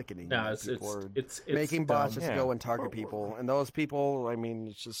it's just sickening. No, it's making bots just go and target people, and those people, I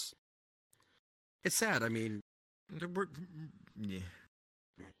mean, it's sad. I mean,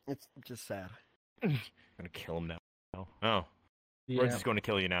 it's just sad. I'm gonna kill him now. Oh, Yeah. we're just going to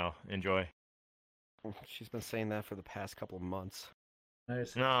kill you now. Enjoy. She's been saying that for the past couple of months.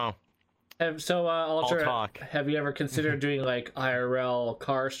 Nice. No. So, Ultra, talk. have you ever considered doing like IRL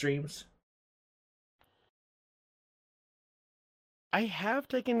car streams? I have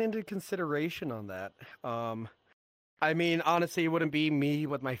taken into consideration on that. I mean, honestly, it wouldn't be me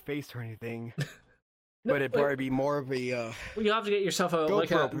with my face or anything. No, but it'd probably be more of a. Well, you'll have to get yourself a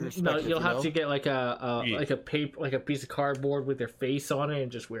you'll have to get like a paper, like a piece of cardboard with your face on it,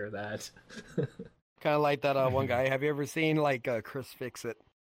 and just wear that. Kind of like that one guy. Have you ever seen like Chris Fix It?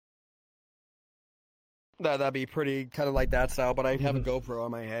 That'd be pretty kind of like that style, but I'd have a GoPro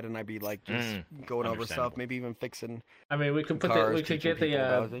on my head and I'd be like just going over stuff, maybe even fixing. I mean, we could put we could get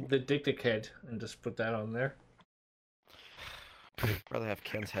the Dick head and just put that on there. I'd rather have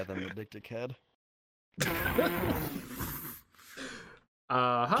Ken's head than the Dick head.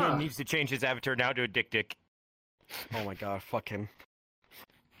 Ken needs to change his avatar now to a Dick. Oh my god, fuck him.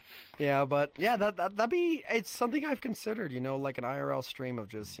 Yeah, but yeah, that'd be, it's something I've considered, you know, like an IRL stream of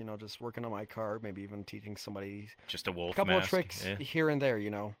just, you know, just working on my car, maybe even teaching somebody just a wolf couple mask. of tricks here and there, you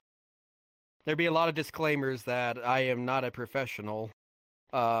know. There'd be a lot of disclaimers that I am not a professional.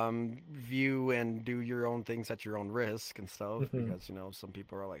 View and do your own things at your own risk and stuff, because, you know, some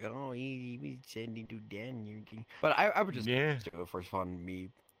people are like, oh, he said to do Dan. But I would just do it for fun, me,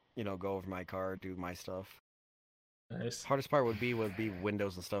 you know, go over my car, do my stuff. Nice. Hardest part would be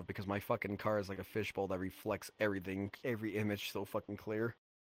windows and stuff, because my fucking car is like a fishbowl that reflects everything, every image so fucking clear.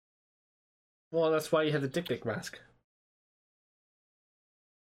 Well, that's why you have the Dick mask.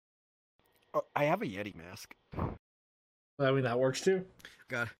 Oh, I have a Yeti mask. I mean, that works too.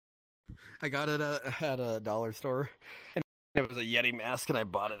 I got it at a dollar store, and it was a Yeti mask, and I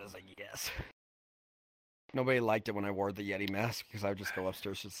bought it. I was like, yes. Nobody liked it when I wore the Yeti mask, because I would just go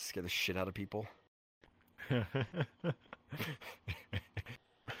upstairs just to scare the shit out of people.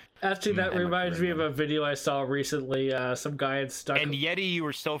 Actually, that reminds me of a video I saw recently. Some guy had stuck. And Yeti, you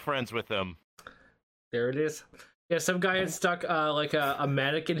were still friends with him. There it is. Yeah, some guy had stuck like a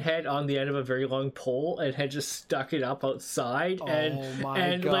mannequin head on the end of a very long pole and had just stuck it up outside.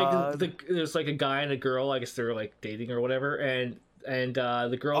 And God. Like there's like a guy and a girl. I guess they were like dating or whatever. And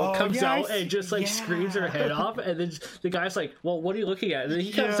the girl comes out and just like screams her head off. And then the guy's like, "Well, what are you looking at?" And then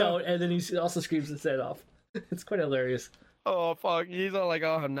he comes out and then he also screams his head off. It's quite hilarious. Oh fuck! He's all like,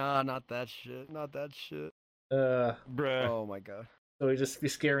 "Oh nah, not that shit, not that shit." Bruh. Oh my god. So we just be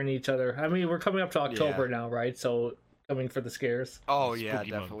scaring each other. I mean, we're coming up to October now, right? So coming for the scares. Oh yeah,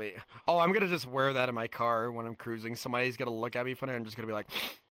 definitely. Oh, I'm gonna just wear that in my car when I'm cruising. Somebody's gonna look at me funny. I'm just gonna be like.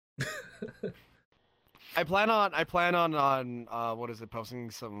 I plan on what is it? Posting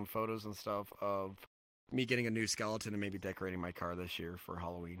some photos and stuff of me getting a new skeleton and maybe decorating my car this year for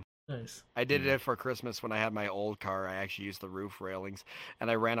Halloween. Nice. I did it for Christmas when I had my old car. I actually used the roof railings,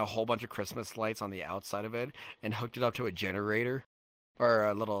 and I ran a whole bunch of Christmas lights on the outside of it and hooked it up to a generator or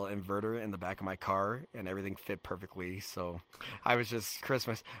a little inverter in the back of my car, and everything fit perfectly. So I was just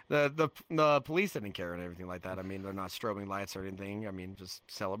Christmas. The police didn't care and everything like that. I mean, they're not strobing lights or anything. I mean, just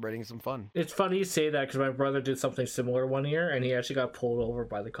celebrating some fun. It's funny you say that because my brother did something similar one year, and he actually got pulled over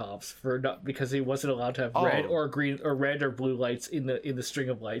by the cops for because he wasn't allowed to have red or green or red or blue lights in the string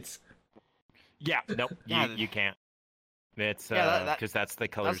of lights. Yeah, nope, you can't. It's because that's the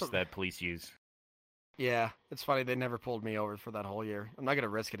colors that police use. Yeah, it's funny they never pulled me over for that whole year. I'm not gonna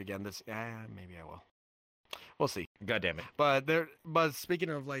risk it again. Maybe I will. We'll see. God damn it. But speaking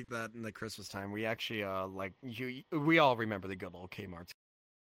of like that in the Christmas time, we actually we all remember the good old Kmart's.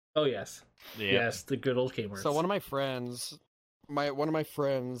 Oh yes, yes, the good old Kmart's. So one of my friends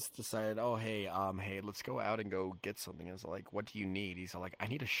decided, oh hey, let's go out and go get something. I was like, what do you need? He's like, I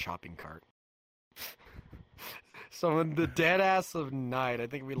need a shopping cart. So in the dead ass of night, I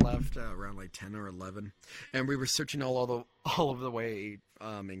think we left around like 10 or 11, and we were searching all of the way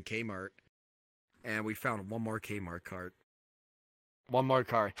in Kmart, and we found one more Kmart cart. One more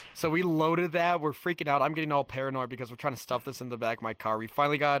car. So we loaded that. We're freaking out. I'm getting all paranoid because we're trying to stuff this in the back of my car. We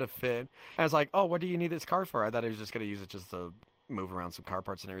finally got it to fit. And I was like, oh, what do you need this car for? I thought he was just going to use it just to move around some car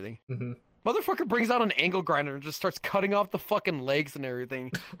parts and everything. Mm-hmm. Motherfucker brings out an angle grinder and just starts cutting off the fucking legs and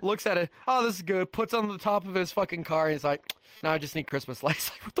everything. Looks at it. Oh, this is good. Puts on the top of his fucking car. And he's like, no, I just need Christmas lights.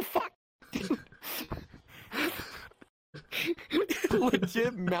 Like, what the fuck?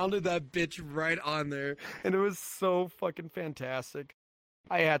 Legit mounted that bitch right on there. And it was so fucking fantastic.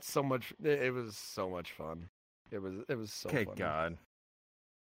 I had so much. It was so much fun. It was so fun. Okay, God.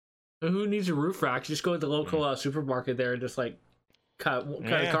 Who needs a roof rack? Just go to the local supermarket there and just like cut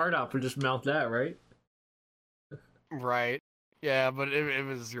a card up and just mount that, right? Right. Yeah, but it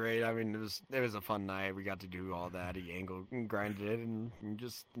was great. I mean, it was a fun night. We got to do all that. He angled and grinded it and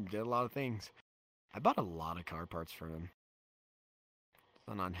just did a lot of things. I bought a lot of car parts for him. It's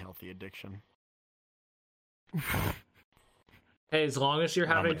an unhealthy addiction. Hey, as long as you're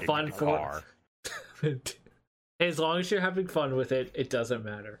having fun as long as you're having fun with it, it doesn't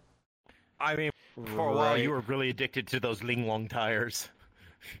matter. I mean, for a while you were really addicted to those Ling Long tires.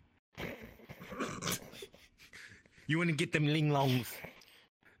 You want to get them Ling Longs.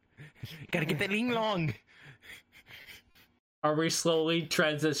 Gotta get that Ling Long. Are we slowly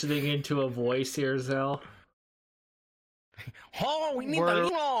transitioning into a voice here, Zell? Oh, we need the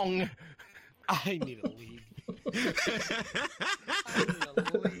Ling Long. I need to leave. I need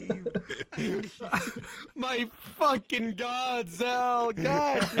to leave. My fucking God, Zell.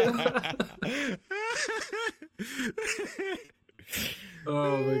 God.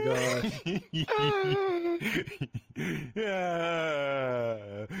 Oh my gosh. Oh my God.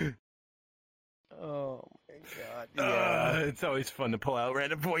 Yeah. It's always fun to pull out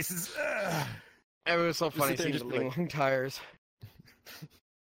random voices. It was so funny seeing the like... Ling Long tires.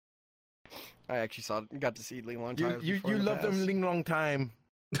 I actually got to see Ling Long tires. You love them Ling Long time.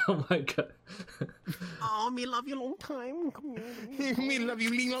 Oh my God. Oh, me love you long time. Me love you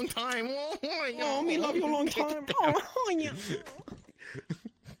Ling Long time. Oh, me love you long time. Oh, yeah.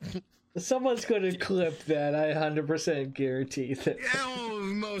 Someone's going to clip that. I 100% guarantee that. Oh,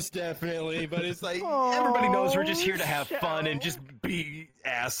 most definitely. But it's like everybody knows we're just here to have fun and just be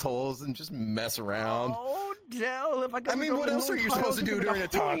assholes and just mess around. Oh, Dell, if I mean, what else are you supposed to do during a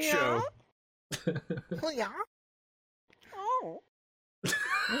talk show? Oh, yeah. Oh.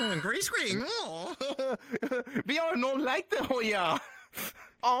 Gray screen. Oh. VR don't like the Hoya.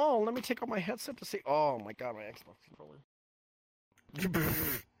 Oh, let me take off my headset to see. Oh my God, my Xbox controller.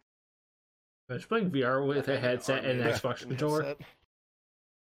 I was playing VR with a headset and an Xbox controller. Headset.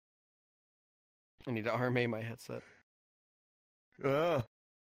 I need to RMA my headset.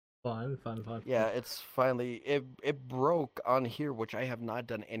 Fun. Yeah, it's finally it broke on here, which I have not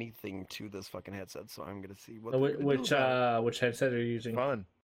done anything to this fucking headset, so I'm gonna see what. Which headset are you using? Fun.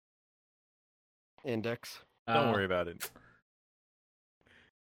 Index. Don't worry about it.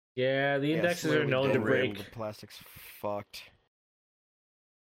 Yeah, the indexes are known to break. The plastic's fucked.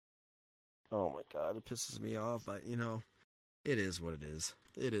 Oh my God, It pisses me off, but you know, it is what it is.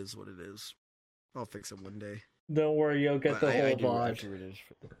 It is what it is. I'll fix it one day. Don't worry, you'll get the whole VOD.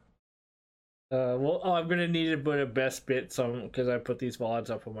 I'm gonna need to put a best bits on because I put these VODs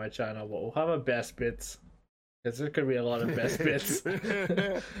up on my channel. But we'll have a best bits because there's gonna be a lot of best bits.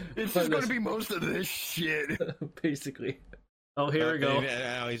 It's just gonna be most of this shit, basically. Oh, here we go.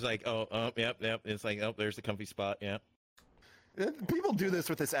 Now he's like, yep. It's like, there's the comfy spot. Yeah. People do this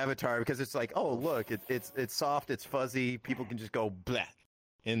with this avatar because it's like, oh, look, it's soft, it's fuzzy. People can just go blah,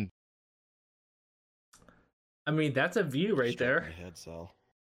 and I mean that's a view right there. My head, Sal.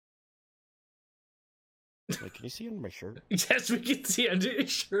 Like, can you see under my shirt? Yes, we can see under your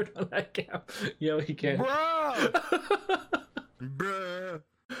shirt on that cam. Yeah, we can. Bruh.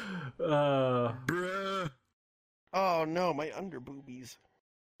 Bruh. Oh no, my under boobies.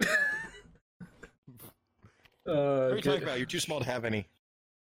 What are you talking about? You're too small to have any.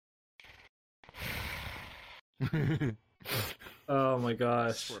 Oh my gosh.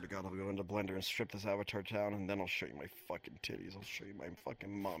 I swear to God, I'll go into Blender and strip this avatar down, and then I'll show you my fucking titties. I'll show you my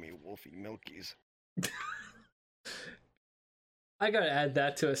fucking mommy wolfie milkies. I gotta add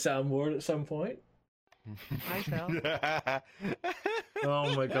that to a soundboard at some point. Hi, Sal.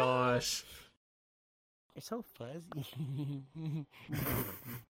 Oh my gosh. You're so fuzzy.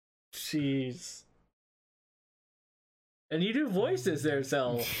 Jeez. And you do voices there,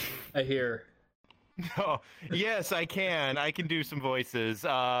 Sal, I hear. Oh, yes, I can. I can do some voices.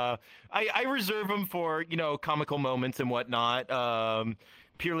 I reserve them for, comical moments and whatnot,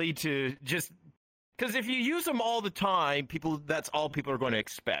 purely to just... Because if you use them all the time, that's all people are going to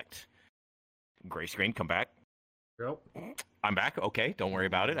expect. Gray screen, come back. Yep. I'm back. Okay, don't worry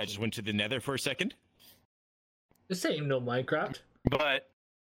about it. I just went to the nether for a second. This ain't no Minecraft.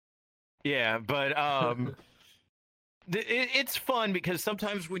 It's fun because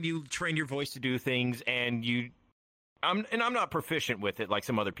sometimes when you train your voice to do things and I'm not proficient with it like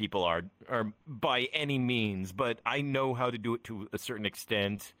some other people are by any means, but I know how to do it to a certain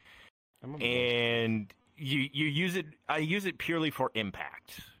extent. And you use it. I use it purely for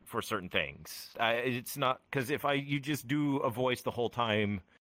impact, for certain things. It's not because if you just do a voice the whole time,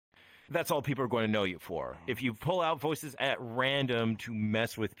 that's all people are going to know you for. If you pull out voices at random to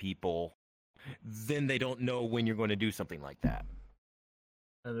mess with people, then they don't know when you're going to do something like that.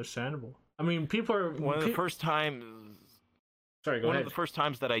 Understandable. I mean, people are one of the first times. Sorry, go ahead. One of the first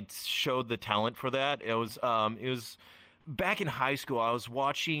times that I showed the talent for that, it was back in high school. I was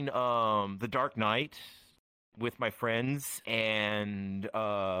watching The Dark Knight with my friends, and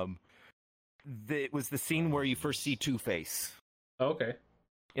it was the scene where you first see Two-Face. Okay.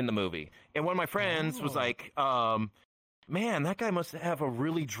 In the movie. And one of my friends was like, man, that guy must have a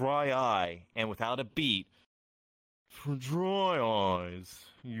really dry eye. And without a beat, for dry eyes,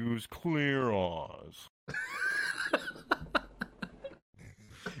 use clear eyes.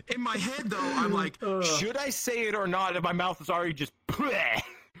 In my head, though, I'm like, should I say it or not? And my mouth is already just, and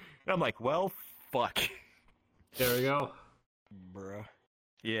I'm like, well, fuck. There we go. Bruh.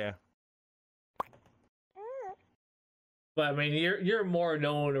 Yeah. But I mean, you're more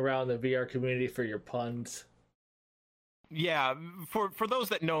known around the VR community for your puns. Yeah, for those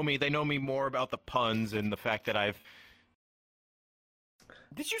that know me, they know me more about the puns and the fact that I've...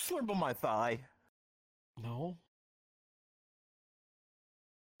 Did you slurp on my thigh? No.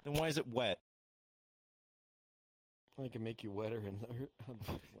 Then why is it wet? I can make you wetter in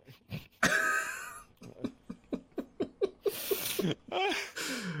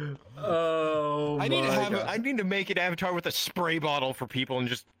Oh, I need to make an avatar with a spray bottle for people and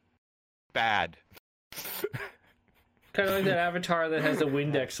just bad. Kind of like that avatar that has a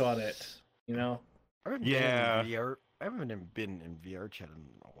Windex on it, you know? Yeah. I haven't been in VrChat in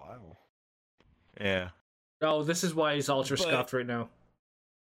a while. Yeah. Oh, this is why he's ultra scuffed right now.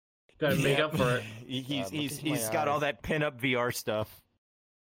 Gotta make up for it. He's got all that pin-up VR stuff.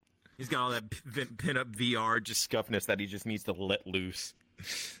 He's got all that pin-up VR just scuffness that he just needs to let loose.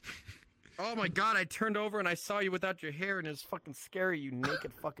 Oh my god, I turned over and I saw you without your hair and it was fucking scary, you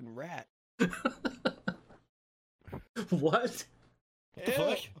naked fucking rat. What? The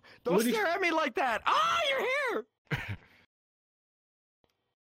fuck? Don't stare at me like that! Ah, your hair!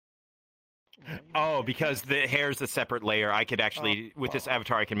 Oh, because the hair's a separate layer. I could actually, with this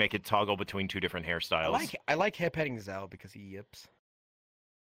avatar, I can make it toggle between two different hairstyles. I like hair petting Zal because he yips.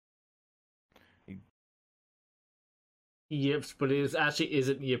 He yips, but it actually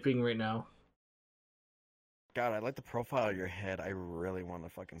isn't yipping right now. God, I like the profile of your head. I really want to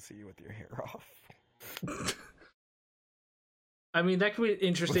fucking see you with your hair off. I mean, that could be an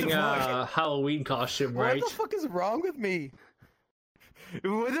interesting Halloween costume, right? What the fuck is wrong with me?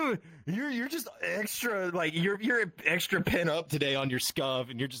 You're just extra, like, you're extra pin up today on your scuff,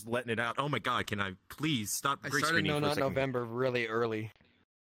 and you're just letting it out. Oh my god, can I please stop I started No Not November really early.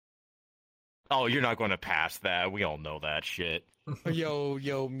 Oh, you're not going to pass that. We all know that shit.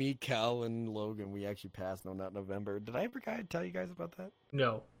 Yo, me, Cal, and Logan, we actually passed No Not November. Did I ever tell you guys about that?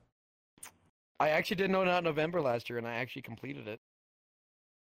 No. I actually did No Not November last year, and I actually completed it.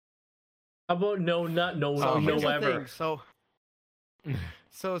 How about November? So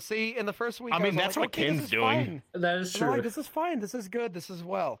see, in the first week, I mean, that's what Ken's doing. That is true. Like, this is fine. This is good. This is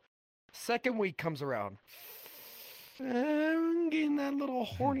well. Second week comes around. I'm getting that little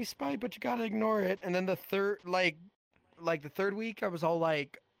horny spike, but you gotta ignore it. And then the third, like the third week, I was all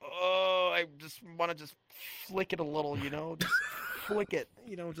like, oh, I just want to just flick it a little, you know, just flick it,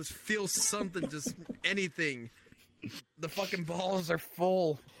 you know, just feel something, just anything. The fucking balls are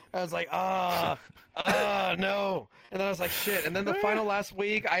full. I was like, no. And then I was like, shit. And then the final last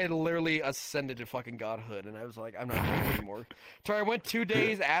week, I had literally ascended to fucking godhood. And I was like, I'm not doing it anymore. So I went 2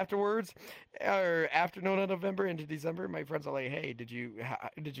 days afterwards, or after No Not November into December. My friends are like, hey, did you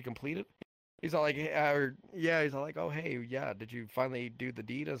complete it? He's all like, yeah. He's all like, oh, hey, yeah. Did you finally do the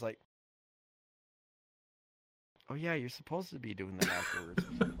deed? I was like, oh, yeah, you're supposed to be doing that afterwards.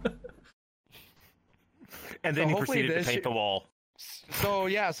 And then he proceeded to paint the wall.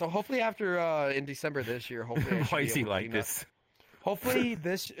 So hopefully after in December this year, hopefully why is he like this? Hopefully in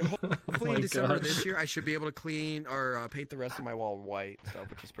December this year, I should be able to clean or paint the rest of my wall white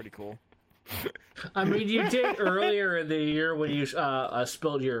stuff, which is pretty cool. I mean, you did earlier in the year when you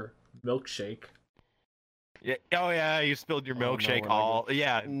spilled your milkshake. Yeah. Oh yeah, you spilled your milkshake. No, the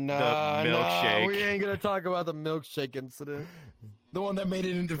milkshake. No, we ain't gonna talk about the milkshake incident. The one that made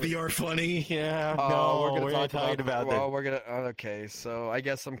it into VR funny, yeah. No, we're not talking about that. Well, we're gonna. Okay, so I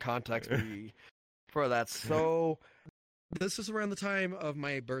guess some context for that. So this is around the time of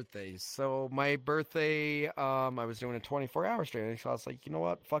my birthday. So my birthday, I was doing a 24-hour stream, so I was like, you know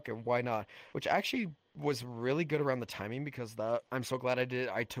what, fuck it, why not? Which actually was really good around the timing because I'm so glad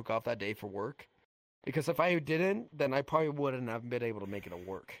I took off that day for work. Because if I didn't, then I probably wouldn't have been able to make it to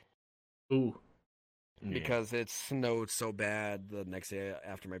work. Ooh. Because it snowed so bad the next day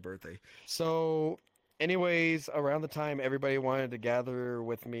after my birthday. So, anyways, around the time everybody wanted to gather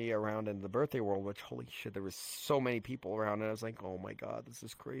with me around in the birthday world, which, holy shit, there was so many people around, and I was like, oh my god, this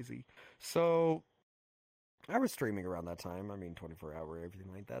is crazy. So, I was streaming around that time. I mean, 24-hour,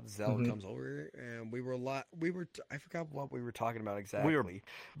 everything like that. Zell comes over, and I forgot what we were talking about exactly.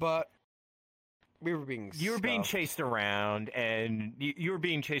 But we were being You were being chased around, and you were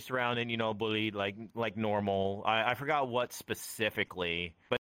being chased around and, bullied like normal. I forgot what specifically,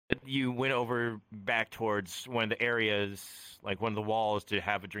 but you went over back towards one of the areas, like one of the walls, to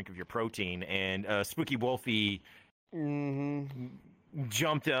have a drink of your protein, and Spooky Wolfie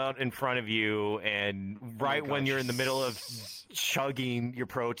jumped out in front of you, and when you're in the middle of chugging your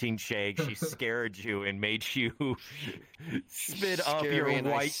protein shake, she scared you and made you spit up your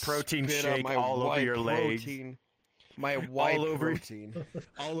white protein shake all over your legs. My white protein.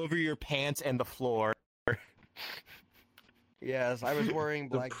 All over your pants and the floor. Yes, I was wearing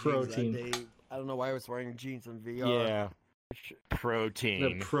black jeans that day. I don't know why I was wearing jeans in VR. Yeah.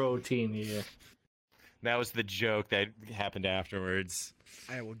 Protein. The protein, yeah. That was the joke that happened afterwards.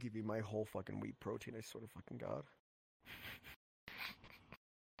 I will give you my whole fucking wheat protein, I swear to fucking God.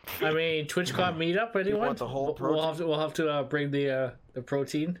 I mean, TwitchCon meetup, anyone? You want the whole protein? We'll have to bring the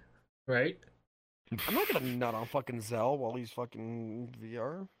protein, right? I'm not gonna nut on fucking Zell while he's fucking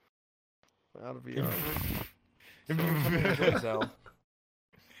VR. Out of VR. Zell.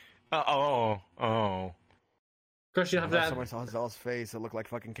 Oh. Of course, you have that. Someone saw Zell's face. It looked like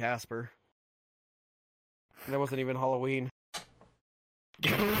fucking Casper. That wasn't even Halloween.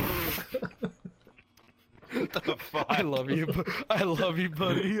 What the fuck? I love you,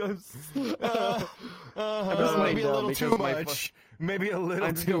 buddy. Maybe a little too much. Maybe a little too much.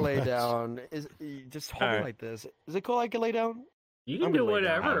 I'm just gonna lay down. Just hold me like this. Is it cool I can lay down? You can do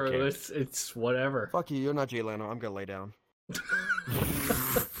whatever. It's whatever. Fuck you. You're not Jay Leno. I'm gonna lay down.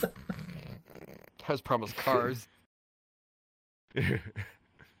 I was promised cars.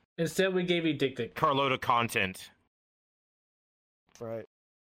 Instead, we gave you dick. Carlotta content. Right.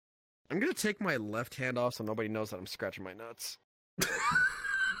 I'm gonna take my left hand off so nobody knows that I'm scratching my nuts.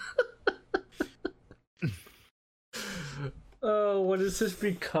 Oh, what has this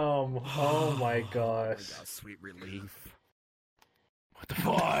become? Oh my gosh. I got sweet relief. What the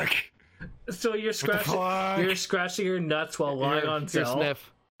fuck? So you're scratching your nuts while lying on Zell?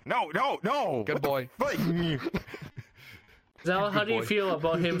 Sniff. No. Good boy. Zell, how do you feel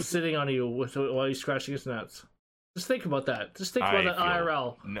about him sitting on you while he's scratching his nuts? Just think about that. Just think about that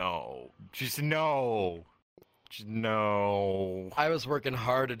IRL. No. Just no. I was working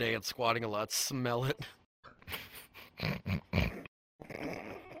hard today and squatting a lot. Smell it.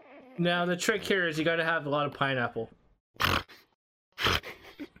 Now, the trick here is you gotta have a lot of pineapple. What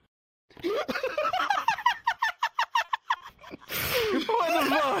the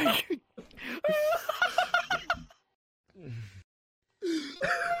fuck?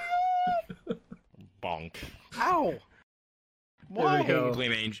 Bonk. Ow! Why?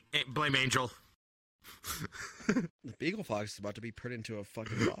 Blame Angel. The Beagle Fox is about to be put into a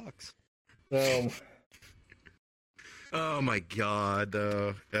fucking box. Oh my god.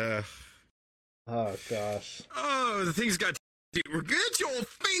 Oh gosh. Oh, the thing's got. Get your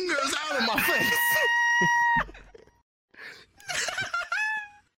fingers out of my face.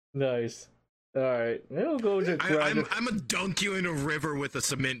 Nice. All right, we'll go to. I'm gonna dunk you in a river with a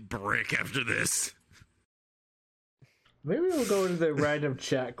cement brick after this. Maybe we'll go to the random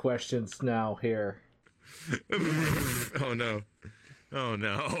chat questions now here. Oh no.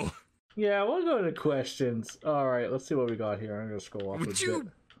 Yeah, we'll go to questions. All right, let's see what we got here. I'm gonna scroll off a bit.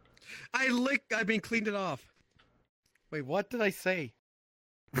 I mean, cleaned it off. Wait, what did I say?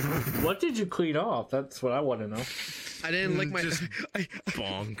 What did you clean off? That's what I want to know. I didn't lick my. Just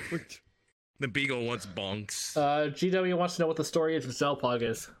bonk. The Beagle wants bonks. GW wants to know what the story of Zelpog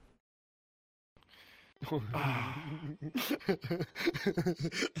is. Oh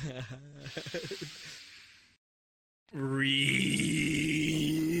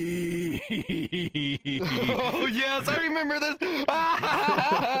yes, I remember this.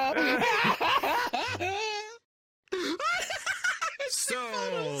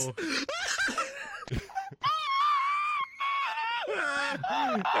 So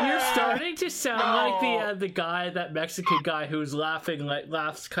you're starting to sound like the guy, that Mexican guy who's laughs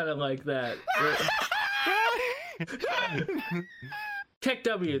kind of like that. Kick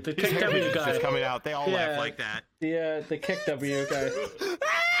W, the Kick W guy. Just coming out. They all laugh like that. Yeah, the Kick W guy.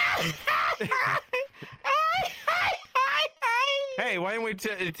 Hey, why don't we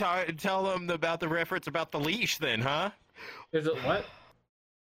tell them about the reference about the leash then, huh? Is it what?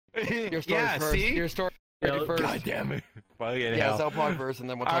 Your story Yeah, first. see? Your story first. God damn it. Well, Yeah, Zell pod first, and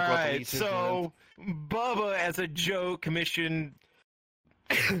then we'll talk about the leash. So Bubba, as a joke, commissioned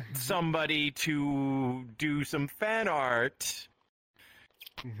somebody to do some fan art.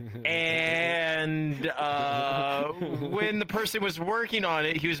 And when the person was working on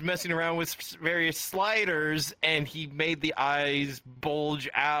it, he was messing around with various sliders, and he made the eyes bulge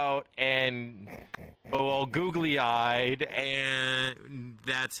out and go all googly-eyed, and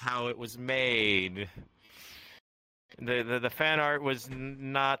that's how it was made. The fan art was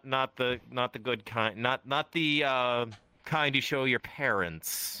not the good kind, not the kind you show your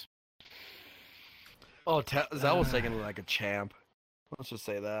parents. Oh, Zell was taking it like a champ. Let's just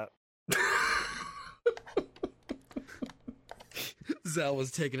say that. Zell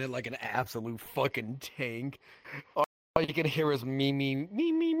was taking it like an absolute fucking tank. All you can hear is me,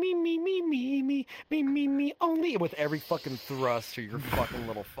 only with every fucking thrust to your fucking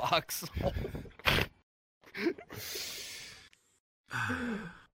little fox.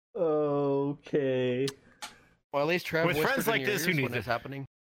 Okay. Well, at least Trev with friends like this, who needs it happening?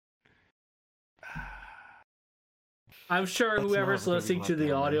 I'm sure whoever's listening to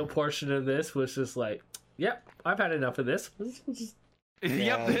the audio portion of this was just like, "Yep, I've had enough of this."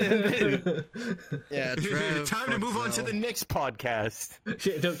 Yep. Yeah, Trev. Time to move on to the next podcast.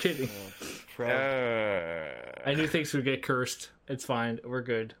 No kidding. Trev. I knew things would get cursed. It's fine. We're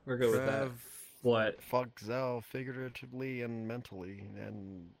good. We're good with that. What? Fuck Zell, figuratively and mentally,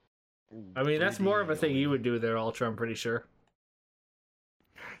 and. I mean, that's more of a thing you would do there, Ultra. I'm pretty sure.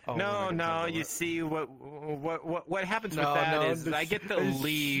 Oh, no. You see, what happens with that is I get the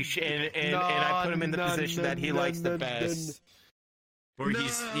leash and I put him in the position that he likes the best. Or he's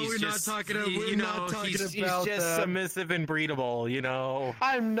just he's just submissive and breedable, you know.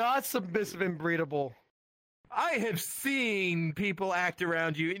 I'm not submissive and breedable. I have seen people act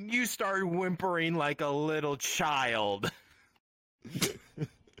around you, and you start whimpering like a little child.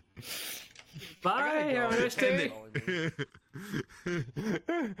 Bye, have a nice day.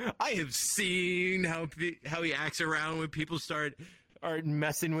 I have seen how he acts around when people start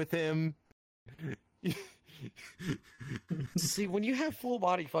messing with him. See, when you have full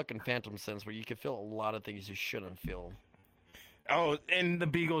body fucking phantom sense, where you can feel a lot of things you shouldn't feel. Oh, and the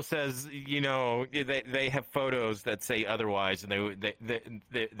Beagle says, you know, they have photos that say otherwise, and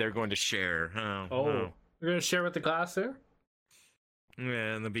they're going to share. You're going to share with the class there?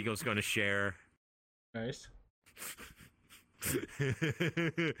 Yeah, and the Beagle's going to share. Nice.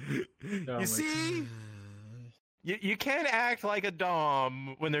 You see? You can't act like a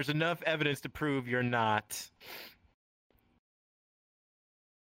dom when there's enough evidence to prove you're not.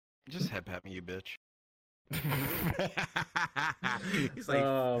 Just head pat me, you bitch. He's like,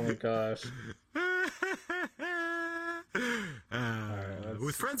 oh my gosh.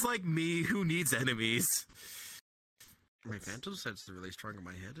 With friends like me, who needs enemies? My phantom sense is really strong in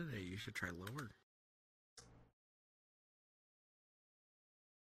my head today. You should try lower.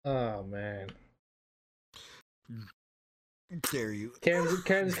 Oh man. Dare you?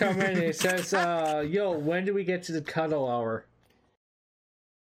 Ken's coming in and he says, yo, when do we get to the cuddle hour?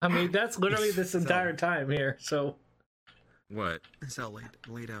 I mean, that's literally this entire time here, so. What? So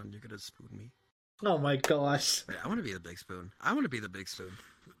lay down, you're gonna spoon me. Oh my gosh. Wait, I want to be the big spoon. I want to be the big spoon.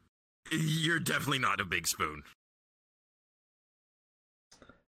 You're definitely not a big spoon.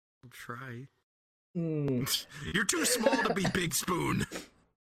 I'll try. You're too small to be big spoon.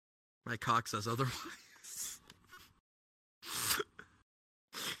 My cock says otherwise.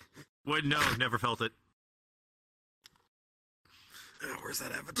 What? No, never felt it. Oh, where's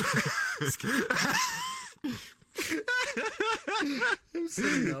that avatar? I'm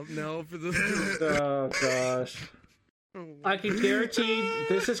setting up now for this. Oh gosh. I can guarantee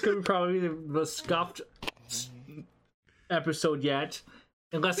this is going to be probably the most scuffed episode yet.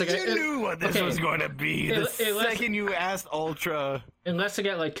 Unless I get, you knew what this was going to be the second you asked Ultra. Unless I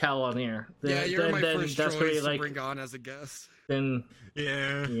get like Cal on here. Then, yeah, you're my first that's choice like, to bring on as a guest. Then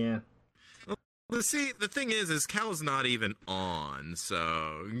yeah. Well, see, the thing is Cal's not even on,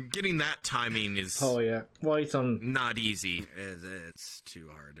 so getting that timing is. Oh yeah, well he's on. Not easy. It's too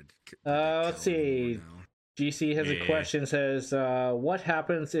hard. Let's see. GC has a question. Says, what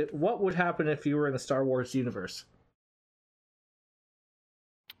would happen if you were in the Star Wars universe?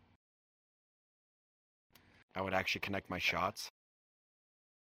 I would actually connect my shots.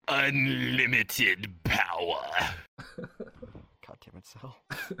 Unlimited power. God damn it, Cell.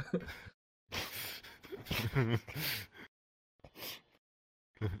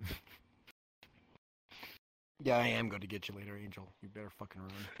 Yeah, I am going to get you later, Angel. You better fucking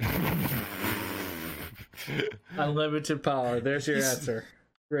run. Unlimited power. There's your answer.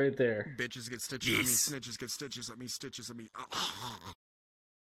 Right there. Bitches get stitches. Yes. I mean, snitches get stitches. I mean, stitches. I mean.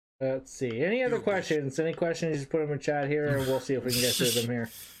 Let's see. Any other questions? Any questions? Just put them in chat here, and we'll see if we can get through them here.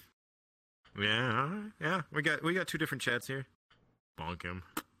 Yeah. We got 2 different chats here. Bonk him.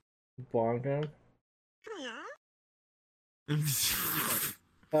 Bonk him. Yeah.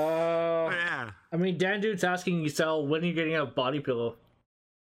 I mean, Dan Dude's asking you, Sal, when are you getting a body pillow?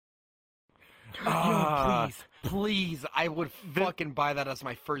 Please, I would fucking buy that as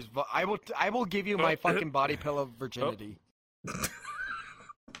my first. I will give you my fucking body pillow virginity.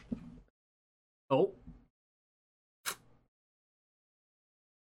 Oh.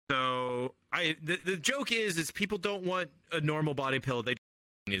 So the joke is people don't want a normal body pillow. They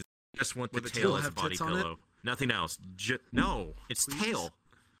just want the tail as a body pillow. Nothing else. No, it's please? Tail.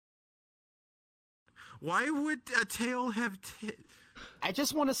 Why would a tail have I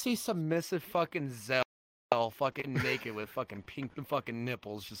just want to see submissive fucking Zell fucking naked with fucking pink fucking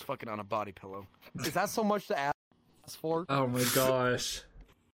nipples just fucking on a body pillow. Is that so much to ask for? Oh my gosh.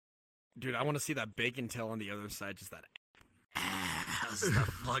 Dude, I want to see that bacon tail on the other side, just that ass, that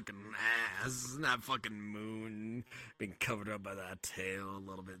fucking ass, that fucking moon being covered up by that tail, a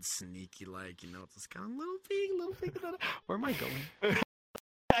little bit sneaky like, you know, it's just kind of little pig. Where am I going?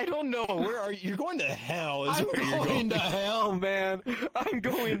 I don't know. Where are you? You're going to hell. I'm going to hell, man. I'm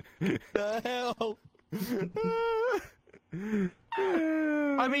going to hell.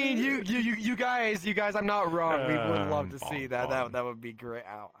 I mean, you guys, I'm not wrong. We would love to see that. That would be great.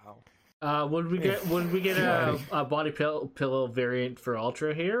 Ow. Would we get a body pillow variant for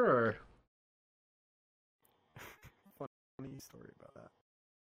Ultra here, or? Funny story about that.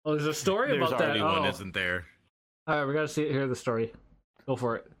 Oh, there's a story about that. There's already one, isn't there? All right, we gotta hear the story. Go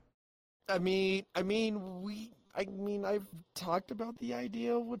for it. I mean, I've talked about the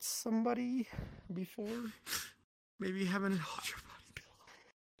idea with somebody before. Maybe having an Ultra body pillow.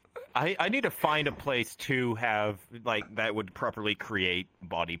 I need to find a place to have, like, that would properly create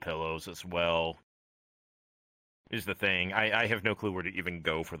body pillows as well. Is the thing. I have no clue where to even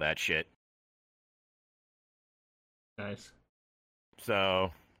go for that shit. Nice.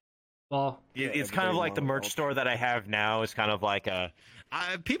 So... Well, it's kind of like the merch store that I have now. It's kind of like a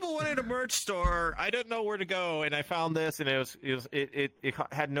people wanted a merch store. I didn't know where to go, and I found this, and it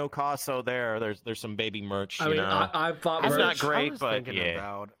had no cost. So there's some baby merch. I mean, I thought it's merch. Not great, but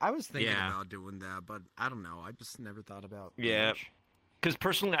yeah. I was thinking about doing that, but I don't know. I just never thought about. Merch. Because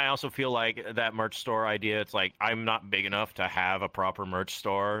personally, I also feel like that merch store idea, it's like, I'm not big enough to have a proper merch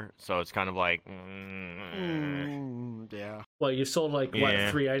store, so it's kind of like... yeah. Well, you sold, like,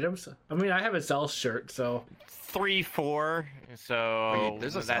 what, 3 items? I mean, I have a Zell shirt, so... 3, 4, so... Wait,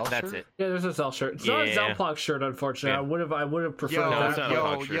 there's a Zell shirt? That's it. Yeah, there's a Zell shirt. It's not a Zellpog shirt, unfortunately. Yeah. I would have preferred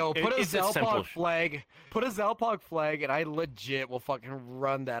that. Yo, put a Zellpog flag. Put a Zellpog flag, and I legit will fucking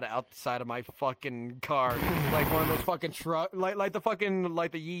run that outside of my fucking car. Like one of those fucking truck... Like the fucking...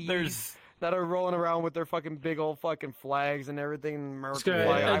 Like the Yeezys that are rolling around with their fucking big old fucking flags and everything.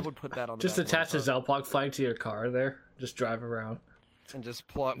 I would put that on. Just attach a Zellpog flag to your car there. Just drive around. And just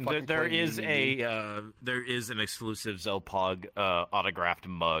plug. There is an exclusive Zellpog autographed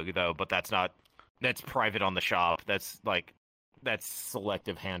mug though, but that's private on the shop. That's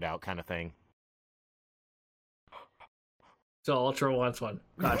selective handout kind of thing. So Ultra wants one.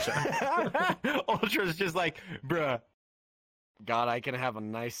 Gotcha. Ultra's just like, bruh. God, I can have a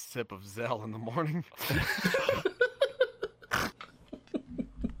nice sip of Zell in the morning.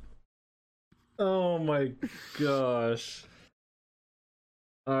 Oh my gosh.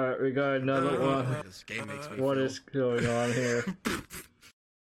 Alright, we got another one. This game makes me what is going on here?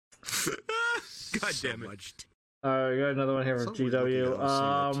 God damn it. Alright, we got another one here from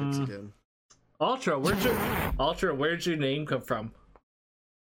GW. Ultra, where'd your name come from?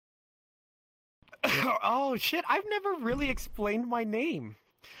 Oh shit, I've never really explained my name.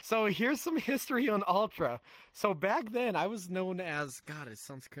 So here's some history on Ultra. So back then I was known as, God, it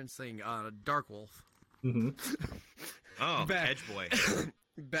sounds cringe saying, Dark Wolf. Mm-hmm. Oh, Edge Boy.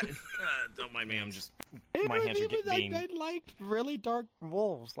 Don't mind me, I'm just, my hands are getting mean. I liked really dark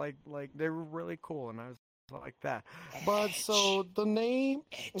wolves, like they were really cool, and I was like that. But so the name,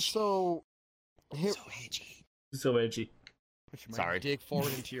 so edgy. Sorry. Dig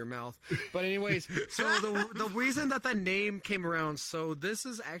forward into your mouth. But anyways, so the reason that name came around, so this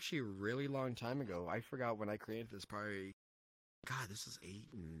is actually a really long time ago. I forgot when I created this, probably God, this is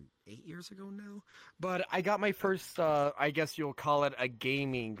 8 years ago now. But I got my first, I guess you'll call it a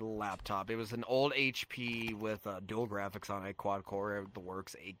gaming laptop. It was an old HP with dual graphics on it, quad core, the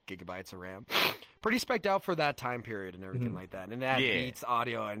works, 8 gigabytes of RAM. Pretty spec'd out for that time period and everything like that. And it had Beats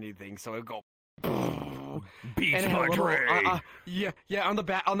audio and anything, so it'd go. Beats my Dre. Yeah. On the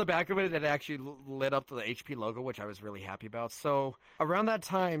back of it, it actually lit up the HP logo, which I was really happy about. So around that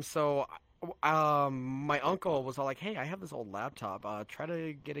time, my uncle was all like, "Hey, I have this old laptop. Try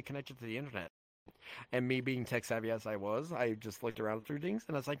to get it connected to the internet." And me being tech savvy as I was, I just looked around through things,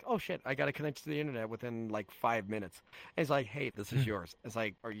 and I was like, "Oh shit, I got to connect to the internet within like 5 minutes." And he's like, "Hey, this is yours." It's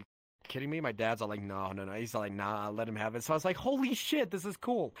like, "Are you kidding me?" My dad's all like, No. He's all like, "Nah, let him have it." So I was like, "Holy shit, this is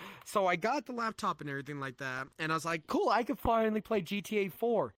cool." So I got the laptop and everything like that, and I was like, "Cool, I could finally play GTA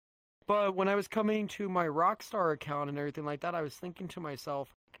 4." But when I was coming to my Rockstar account and everything like that, I was thinking to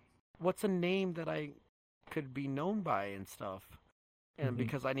myself, what's a name that I could be known by and stuff? And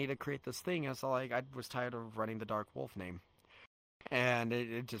because I need to create this thing, I was tired of running the Dark Wolf name. And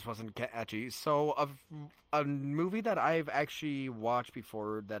it just wasn't catchy. So a movie that I've actually watched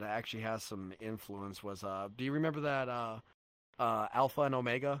before that actually has some influence was, do you remember that Alpha and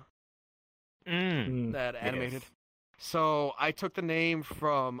Omega? That animated? Yes. So I took the name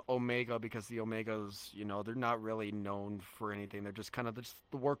from Omega because the Omegas, they're not really known for anything. They're just kind of just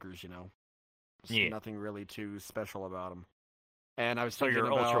the workers, There's nothing really too special about them. And I was thinking you're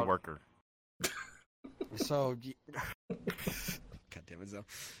about... Ultra Worker. So... God damn it, Zell.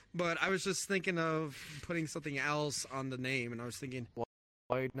 But I was just thinking of putting something else on the name, and I was thinking,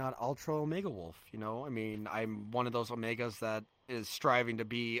 why not Ultraomegawolf? I mean, I'm one of those Omegas that is striving to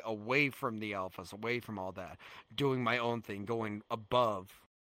be away from the alphas, away from all that, doing my own thing, going above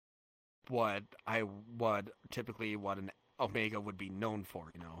what an Omega would be known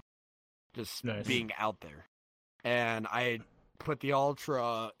for, just being out there. And I put the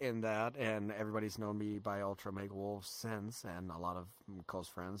Ultra in that, and everybody's known me by Ultraomegawolf since, and a lot of close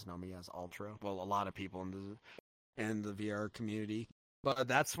friends know me as Ultra. Well, a lot of people in the VR community. But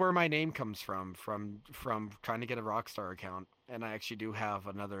that's where my name comes from trying to get a Rockstar account. And I actually do have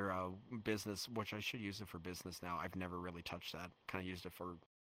another business, which I should use it for business now. I've never really touched that. Kind of used it for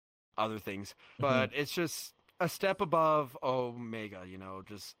other things. But it's just a step above Omega,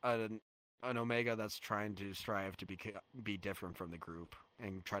 just an Omega that's trying to strive to be different from the group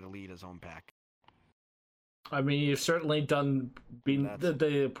and try to lead his own pack. I mean, you've certainly done being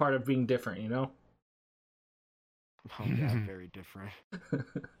the part of being different, Oh yeah, very different.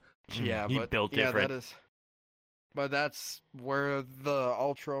 Yeah, he but built different. That is. But that's where the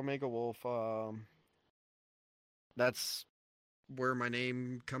Ultraomegawolf. That's where my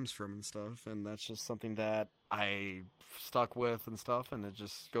name comes from and stuff, and that's just something that I stuck with and stuff, and it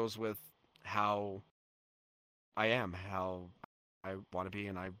just goes with how I am, how I want to be,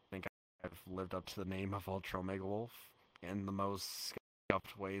 and I think I've lived up to the name of Ultraomegawolf in the most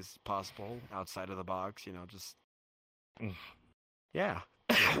scuffed ways possible, outside of the box, just. Yeah.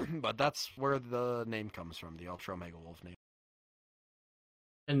 But that's where the name comes from, the Ultraomegawolf name.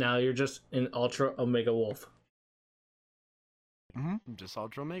 And now you're just an Ultraomegawolf. Just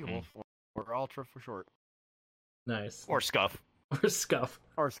Ultraomegawolf, or Ultra for short. Nice. Or Scuff. Or Scuff.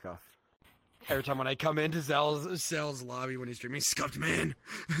 Or Scuff. Every time when I come into Zell's lobby when he's streaming, Scuffed Man!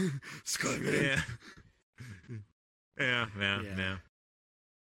 Scuffed Man! Yeah.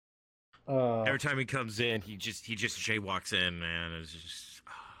 Every time he comes in, he just jaywalks in, man. It's just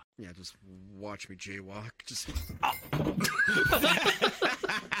just watch me jaywalk. Just fuck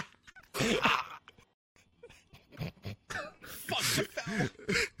the foul.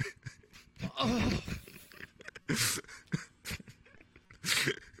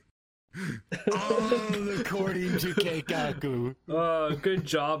 According to Keikaku. Good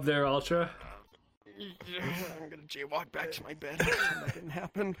job there, Ultra. I'm gonna jaywalk back to my bed. That didn't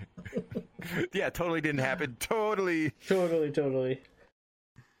happen. Yeah, totally didn't happen. Totally.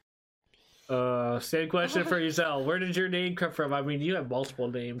 Same question for you, Zell. Where did your name come from? I mean, you have multiple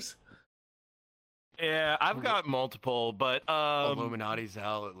names. Yeah, I've got multiple, but Illuminati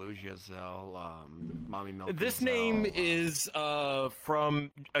Zell, IllusiaZel, Mommy Milk. This Zell, name is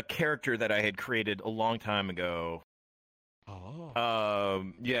from a character that I had created a long time ago.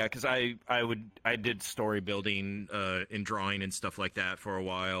 Yeah, because I did story building and drawing and stuff like that for a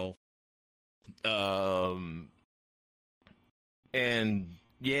while. And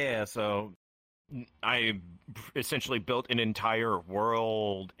yeah, so I essentially built an entire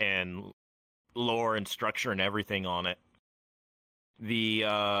world and lore and structure and everything on it. The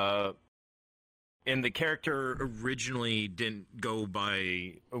And the character originally didn't go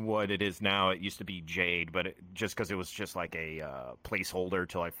by what it is now. It used to be Jade, but just because it was just like a placeholder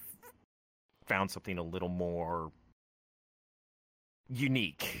till I found something a little more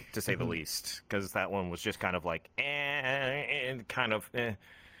unique, to say the least. Because that one was just kind of like, and kind of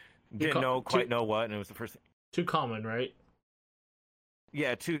didn't quite know what, and it was the first thing. Too common, right?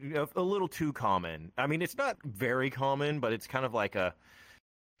 Yeah, a little too common. I mean, it's not very common, but it's kind of like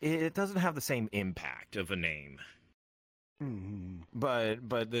it doesn't have the same impact of a name. Mm-hmm. But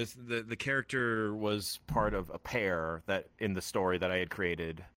the character was part of a pair that in the story that I had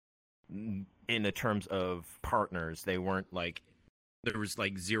created. In the terms of partners, they weren't like, there was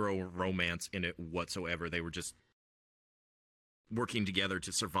like zero romance in it whatsoever. They were just working together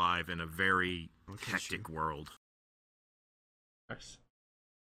to survive in a very hectic world. Nice.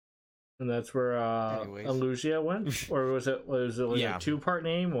 And that's where Illusia went, or was it like a 2-part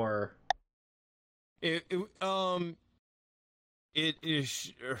name, or? It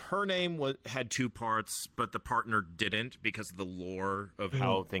is her name had 2 parts, but the partner didn't because of the lore of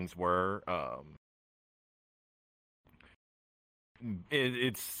how things were.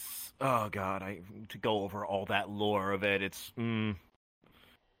 It's oh god, to go over all that lore of it. It's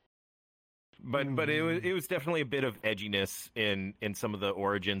But it was definitely a bit of edginess in some of the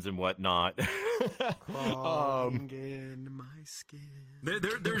origins and whatnot. In my skin.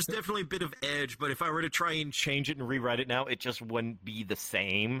 There's definitely a bit of edge, but if I were to try and change it and rewrite it now, it just wouldn't be the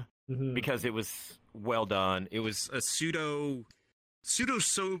same because it was well done. It was a pseudo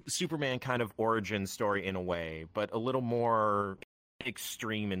Superman kind of origin story in a way, but a little more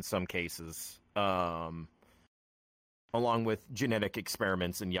extreme in some cases. Along with genetic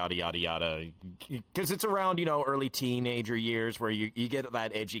experiments and yada, yada, yada. Because it's around, early teenager years where you get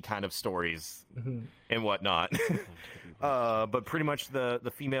that edgy kind of stories and whatnot. But pretty much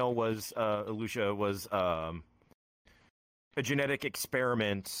the female was, Illusia was a genetic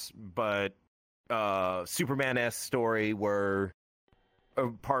experiment, but Superman-esque story where,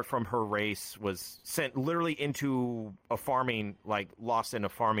 apart from her race, was sent literally into a farming, like lost in a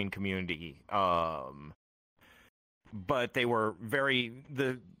farming community. But they were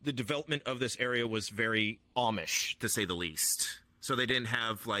the development of this area was very Amish, to say the least. So they didn't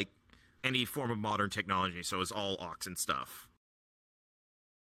have, like, any form of modern technology, so it was all oxen stuff.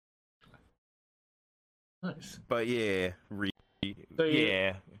 Nice. But yeah,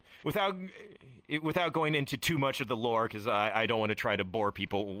 without going into too much of the lore, because I don't want to try to bore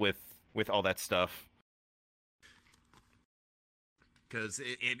people with all that stuff. Because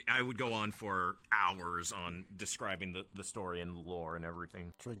I would go on for hours on describing the story and the lore and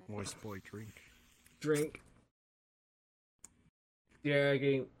everything. Drink, moist boy, drink. Drink. Yeah,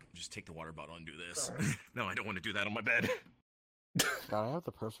 just take the water bottle and do this. No, I don't want to do that on my bed. God, I have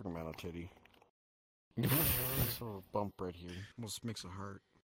the perfect amount of titty. So bump right here. Almost makes a heart.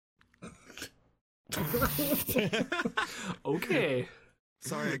 Okay.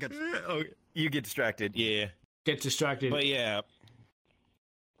 Sorry, I got. Oh, you get distracted. Yeah. Get distracted. But yeah.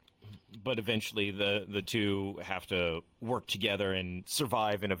 But eventually the two have to work together and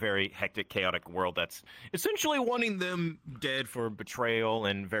survive in a very hectic, chaotic world that's essentially wanting them dead for betrayal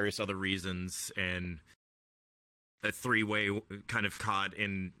and various other reasons, and a 3-way kind of caught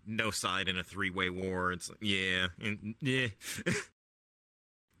in no side in a 3-way war. It's yeah.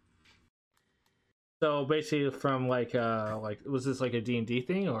 So basically from like was this like a D&D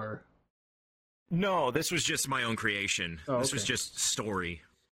thing, or? No, this was just my own creation. Oh, this was just story.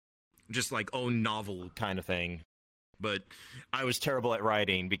 Just like own novel kind of thing. But I was terrible at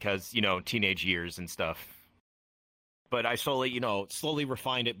writing because, teenage years and stuff. But I slowly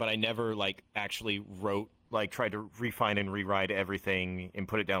refined it, but I never actually wrote, tried to refine and rewrite everything and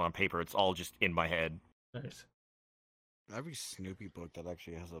put it down on paper. It's all just in my head. Nice. Every Snoopy book that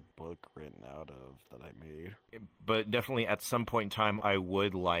actually has a book written out of that I made. But definitely at some point in time, I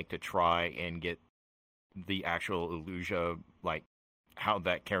would like to try and get the actual Illusia, how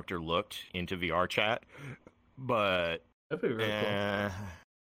that character looked into VrChat, but that'd be really cool.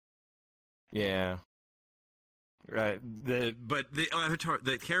 Yeah, right. But the avatar,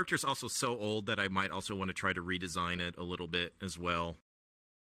 the character's also so old that I might also want to try to redesign it a little bit as well.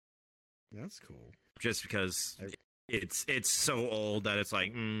 That's cool. Just because it's so old that it's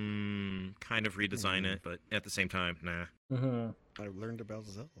like kind of redesign it, but at the same time, nah. I learned about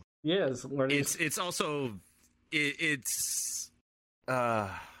Zell. Yeah, it's also it's.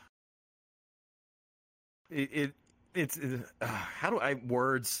 It's how do I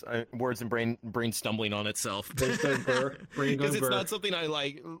words and brain stumbling on itself because it's not something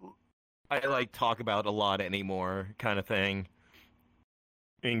I talk about a lot anymore kind of thing.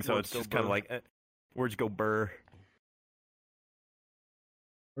 And so it's just kind of like Words go burr.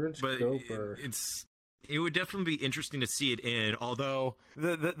 Words But go burr. it would definitely be interesting to see it in, although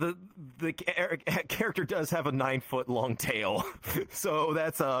The character does have a 9-foot long tail, so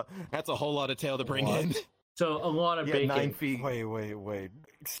that's a whole lot of tail to bring in. So a lot of bacon. 9 feet. Wait.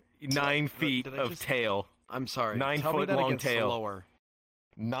 9 feet of tail. I'm sorry. 9 Tell me foot that long again tail. slower.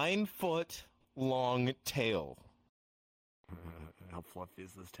 9 foot long tail. How fluffy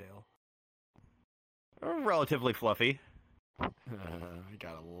is this tail? Relatively fluffy. I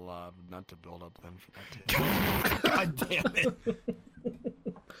got a lot of nut to build up then for that tail. God damn it.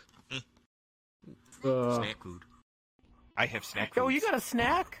 snack food. I have snack Yo, foods. you got a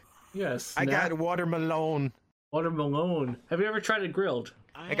snack? Yes. I got watermelon. Watermelon. Have you ever tried it grilled?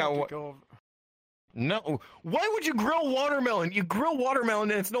 I got No. Why would you grill watermelon? You grill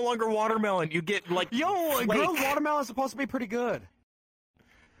watermelon and it's no longer watermelon. You get like grilled watermelon is supposed to be pretty good.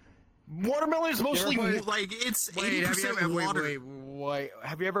 Watermelon is mostly like it's 80% water. Wait.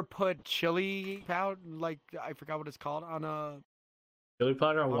 Have you ever put chili powder? Like I forgot what it's called on a Chili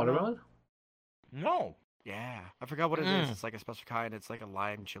powder on watermelon? No. Yeah, I forgot what it is. It's like a special kind. It's like a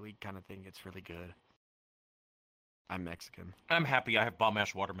lime chili kind of thing. It's really good. I'm Mexican. I'm happy I have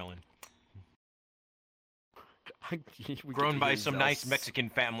bomb-ash watermelon. We Grown get to by use some those. nice Mexican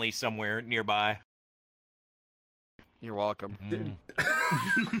family somewhere nearby. You're welcome.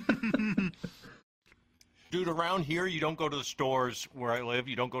 Dude, around here, you don't go to the stores where I live.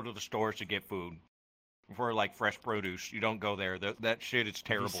 You don't go to the stores to get food. For, like, fresh produce. You don't go there. That shit is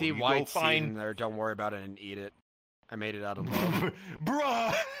terrible. If you see you white go find... seed in there, don't worry about it and eat it. I made it out of love.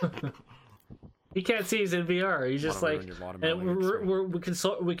 Bruh! You can't see he's in VR. He's just Wanna like, ruin your watermelon,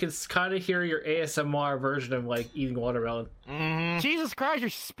 we can kind of hear your ASMR version of like eating watermelon. Jesus Christ, you're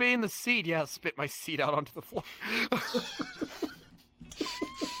spitting the seed. Yeah, spit my seed out onto the floor.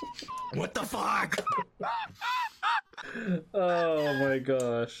 What the fuck? Oh my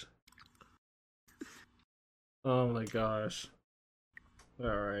gosh. Oh my gosh. All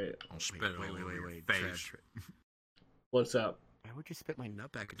right. I'll spit it all over your Wait. face. What's up? Why would you spit my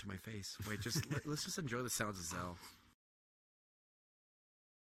nut back into my face? Wait, let's just enjoy the sounds of Zell.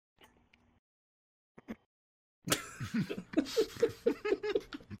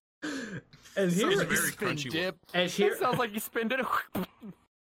 And here, Sounds very crunchy. Dip. and here, It sounds like you spinned it.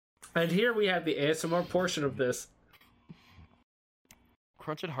 and here we have the ASMR portion of this.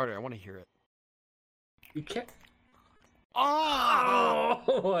 Crunch it harder. I want to hear it. You can't. Oh!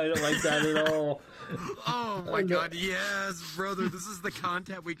 Oh, I don't like that at all. Oh my god, yes, brother, this is the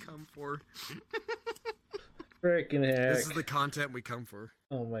content we come for. Freaking heck. This is the content we come for.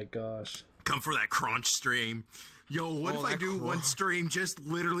 Oh my gosh. Come for that crunch stream. Yo, what if I do one stream just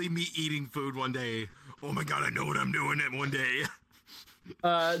literally me eating food one day? Oh my god, I know what I'm doing it one day.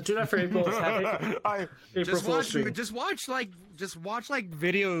 Do not for April. April Fool's stream. Just watch like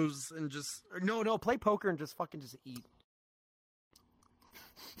videos and just No, play poker and just fucking just eat.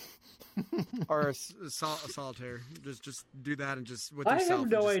 Or solitaire. Just do that and just with I yourself. have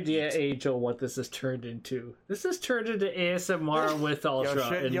no and just idea, eat. Angel, what this has turned into. This has turned into ASMR with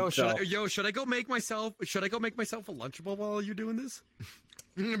Ultra. Should I go make myself a Lunchable while you're doing this?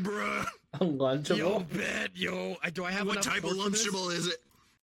 Bruh. A Lunchable? Yo, bet. Do I have What enough type of cord for this? Lunchable is it?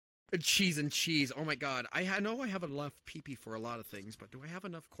 Cheese and cheese. Oh my god. I know I have enough pee for a lot of things, but do I have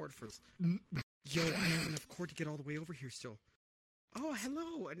enough cord for this? Yo, I have enough cord to get all the way over here still. Oh,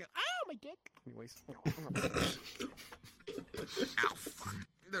 hello. Oh, my dick. Anyways. Ow, fuck.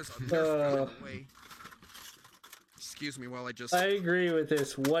 There's a Nerf way. Excuse me while I just... I agree with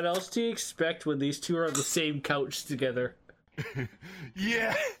this. What else do you expect when these two are on the same couch together?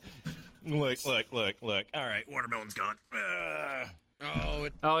 Yeah. Look. All right, watermelon's gone.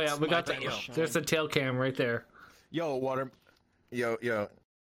 Oh yeah, we got that. There's the tail cam right there. Yo, Yo.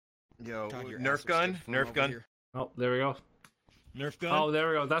 God, Nerf gun. Oh, there we go. Nerf gun. Oh, there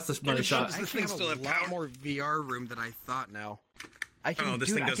we go. That's the money shot. This thing still have a lot more VR room than I thought now.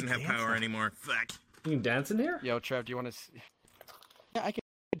 This thing doesn't have power anymore. Fuck. You can dance in here? Yo, Trev, do you want to... Yeah, I can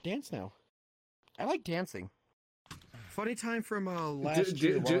dance now. I like dancing. Funny time from last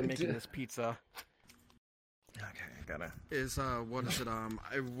year while I'm making this pizza. Okay, I gotta... Is, what is it,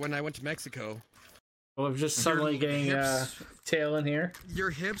 when I went to Mexico. Oh, I'm just suddenly getting tail in here. Your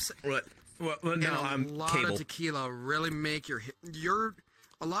hips... What? Well, no, I'm a lot of tequila really make your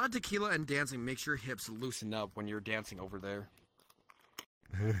a lot of tequila and dancing makes your hips loosen up when you're dancing over there.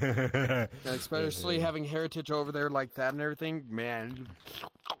 And especially having heritage over there like that and everything, man.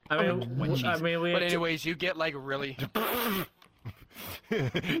 I mean, but anyways, you get like really.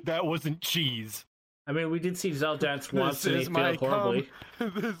 That wasn't cheese. I mean, we did see Zell dance once and he failed horribly.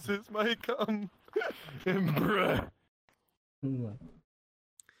 This is my cum. Bruh. Oh,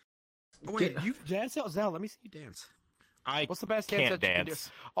 wait, you dance out, Zell. Let me see you dance. What's the best can't dance that you can do?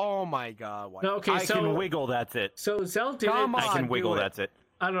 dance. Oh my god! What? No, okay, I can wiggle, that's it. So Zell did Come it. on, I can do wiggle, it. that's it.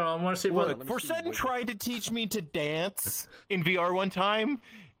 I don't know. I want to see Look, what. Forsen tried to teach me to dance in VR one time,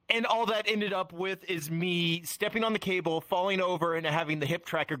 and all that ended up with is me stepping on the cable, falling over, and having the hip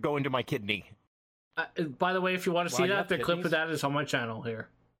tracker go into my kidney. By the way, if you want to see Wow, you that, have the clip kidneys? of that is on my channel here.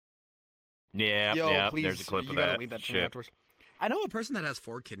 Yeah, Yo, yeah, please, there's a clip you of gotta that. leave that to me Shit. afterwards. I know a person that has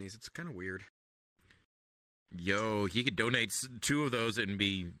 4 kidneys. It's kind of weird. Yo, he could donate 2 of those and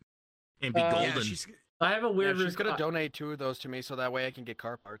be Yeah, golden. I have a weird. She's gonna donate 2 of those to me so that way I can get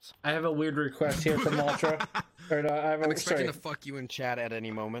car parts. I have a weird request here from Ultra. Or no, I'm expecting to fuck you in chat at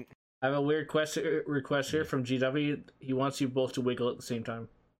any moment. I have a weird request here from GW. He wants you both to wiggle at the same time.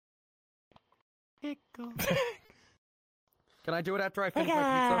 Can I do it after I finish my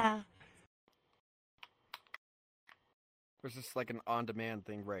pizza? There's just like an on-demand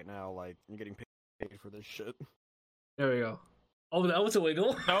thing right now. Like I'm getting paid for this shit. There we go. Oh, that was a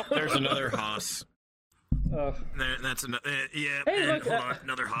wiggle. Oh, there's another Haas. That's another. Yeah. Hey, and look, hold on,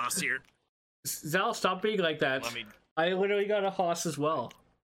 another Haas here. Zal, stop being like that. Let me. I literally got a Haas as well.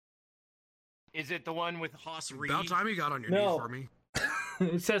 Is it the one with Haas Reed? About time you got on your No. knee for me.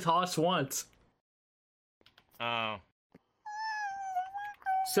 It says Haas once. Oh.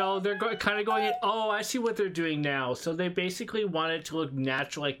 So they're kind of going in. Oh, I see what they're doing now. So they basically want it to look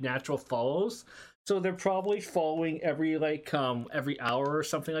natural, like natural follows. So they're probably following every hour or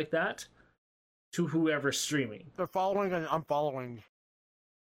something like that to whoever's streaming. They're following and unfollowing.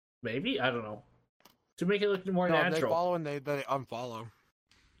 Maybe, I don't know. To make it look more No, natural. they follow and they unfollow.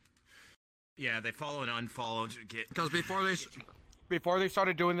 Yeah, they follow and unfollow to get. Because Before they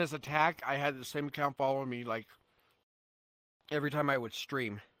started doing this attack, I had the same account following me like every time I would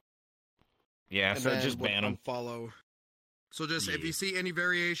stream. Yeah, and so then just would ban them. unfollow. So just if Yeah. you see any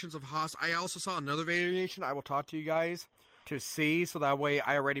variations of Haas, I also saw another variation. I will talk to you guys to see, so that way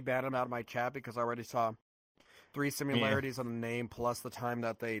I already banned them out of my chat because I already saw 3 similarities on the name plus the time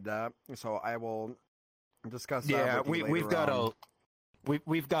that they so I will discuss that. Yeah, with you we've later got on.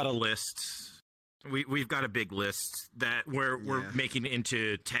 we've got a list. We've got a big list that we're making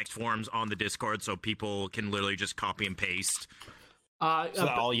into text forms on the Discord, so people can literally just copy and paste. So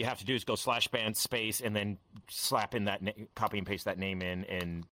that all you have to do is go /ban space and then slap in that copy and paste that name in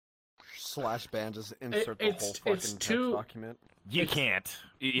and /ban just insert the whole fucking text document. You can't.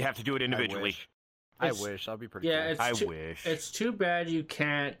 You have to do it individually. I wish. That'd be pretty Yeah, cool. wish. It's too bad you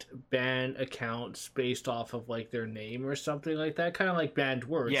can't ban accounts based off of like their name or something like that. Kind of like banned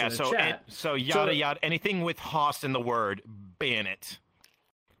words. Yeah, in so the chat. so yada yada. Anything with Haas in the word, ban it.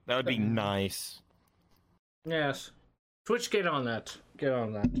 That would be nice. Yes. Twitch, get on that. Get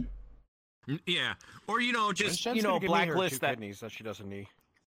on that. Yeah, or just blacklist that kidneys that she doesn't need.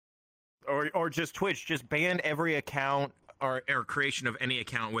 Or just Twitch, just ban every account or creation of any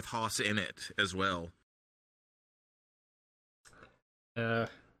account with Haas in it as well.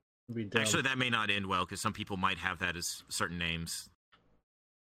 Be dumb. Actually, that may not end well because some people might have that as certain names.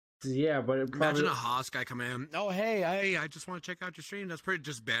 Yeah, but it probably... Imagine a Haas guy come in. Oh, hey, I just want to check out your stream. That's pretty.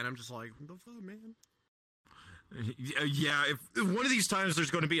 Just ban him. Just like, what the fuck, man? Yeah, if one of these times there's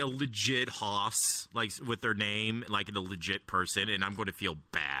going to be a legit Haas, like with their name, like a legit person, and I'm going to feel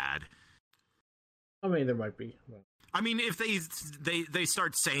bad. I mean, there might be. I mean, if they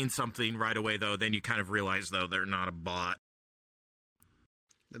start saying something right away, though, then you kind of realize, though, they're not a bot.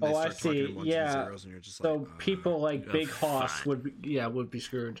 Oh, I see. Yeah. So like, people like Big Hoss would be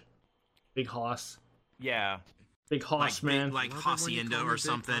screwed. Big Hoss. Yeah. Big Hoss, man. Like Hacienda or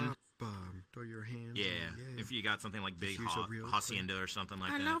something. Throw your hands. Yeah. If you got something like Big Hacienda or something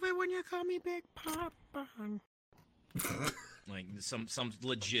like that. I love it when you call me Big Papa. Like some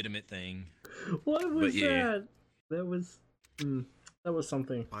legitimate thing. What was that? That was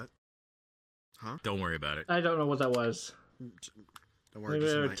something. What? Huh? Don't worry about it. I don't know what that was. Don't worry.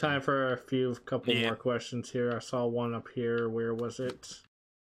 Maybe we have time for a couple more questions here. I saw one up here. Where was it?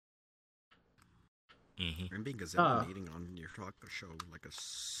 I'm being gazelle eating on your talk show like a.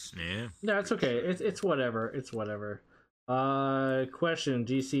 Yeah. No, it's okay. It's whatever. It's whatever. Question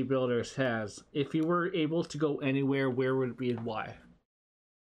DC Builders has: if you were able to go anywhere, where would it be and why?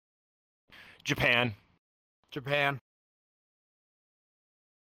 Japan.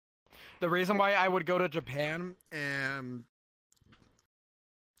 The reason why I would go to Japan, I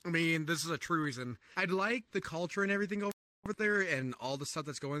mean, this is a true reason. I'd like the culture and everything over there, and all the stuff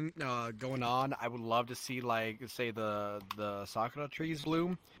that's going on. I would love to see, like, say the sakura trees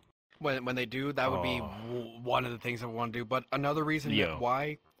bloom. When they do, that would be one of the things I want to do. But another reason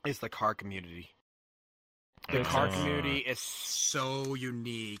why is the car community. The car community is so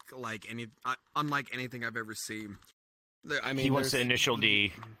unique, unlike anything I've ever seen. I mean, he wants the initial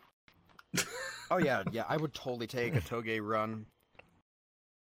D. Oh yeah, I would totally take a Toge run.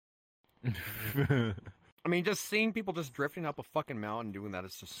 I mean, just seeing people just drifting up a fucking mountain doing that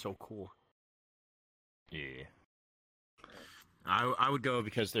is just so cool. Yeah. I would go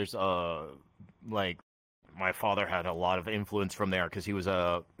because there's like my father had a lot of influence from there because he was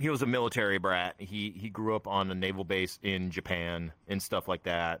a military brat. He grew up on a naval base in Japan and stuff like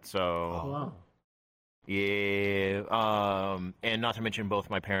that. So wow. Yeah, and not to mention both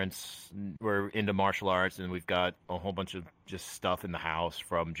my parents were into martial arts, and we've got a whole bunch of just stuff in the house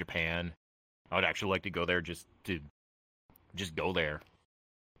from Japan. I would actually like to go there just go there.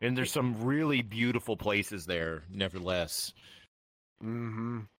 And there's some really beautiful places there, nevertheless.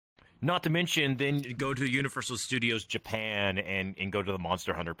 Mm-hmm. Not to mention, then go to Universal Studios Japan and go to the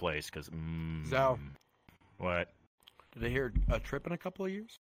Monster Hunter place, because... Zao. What? Did I hear a trip in a couple of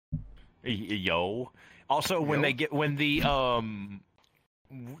years? Yo. Also, when the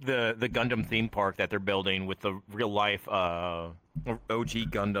Gundam theme park that they're building with the real life OG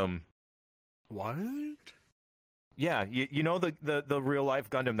Gundam. What? Yeah, you know the real life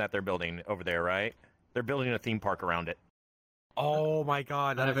Gundam that they're building over there, right? They're building a theme park around it. Oh my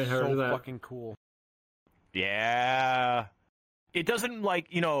god, that is so fucking cool. Yeah. It doesn't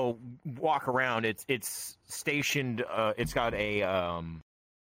walk around. It's stationed. It's got a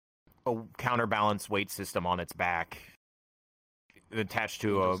counterbalance weight system on its back, attached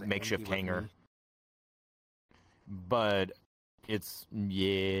to a makeshift hangar. But it's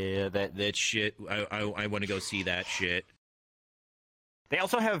that shit. I want to go see that shit. They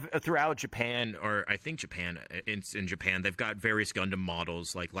also have throughout Japan, or I think Japan, in Japan, they've got various Gundam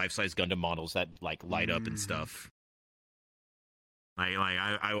models, like life-size Gundam models that light up and stuff.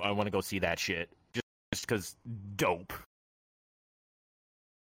 I want to go see that shit just because dope.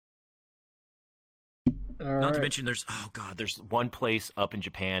 Not to mention, there's one place up in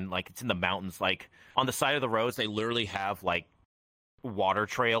Japan, it's in the mountains, on the side of the roads, they literally have water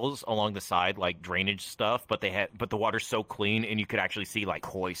trails along the side, drainage stuff, but the water's so clean, and you could actually see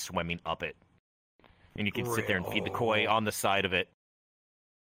koi swimming up it, and you can sit there and feed the koi on the side of it.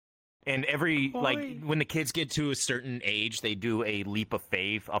 And when the kids get to a certain age, they do a leap of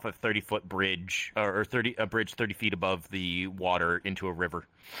faith off a 30-foot bridge, a bridge 30 feet above the water into a river.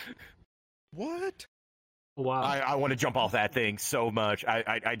 What? Wow. I want to jump off that thing so much.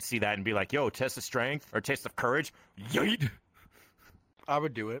 I'd see that and be like, yo, test of strength or test of courage. Yeet! I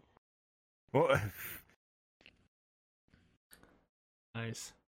would do it. Well,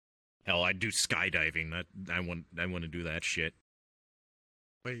 nice. Hell, I'd do skydiving. I want to do that shit.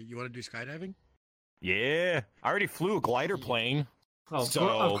 Wait, you want to do skydiving? Yeah. I already flew a glider plane. Oh,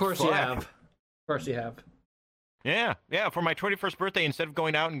 of course you have. Of course you have. Yeah. For my 21st birthday, instead of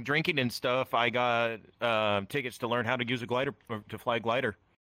going out and drinking and stuff, I got tickets to learn how to use a glider, to fly a glider.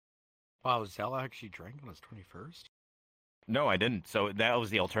 Wow, Zella actually drank on his 21st? No, I didn't. So that was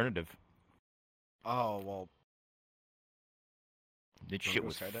the alternative. Oh, well. That shit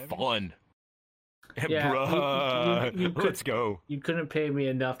was fun. Yeah, bruh, let's go. You couldn't pay me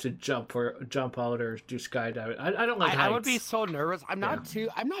enough to jump out or do skydiving. I don't like heights. I would be so nervous. I'm not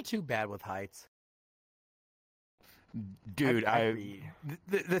too bad with heights. Dude,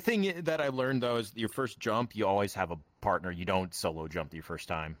 the thing that I learned though is your first jump, you always have a partner. You don't solo jump your first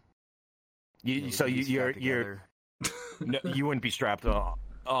time. You wouldn't be strapped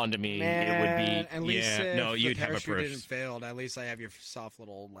onto me. Man, it would be at least you'd have a parachute didn't fail. At least I have your soft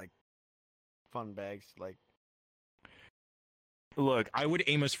little fun bags. Look, I would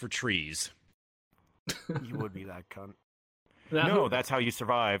aim us for trees. You would be that cunt. No, that's how you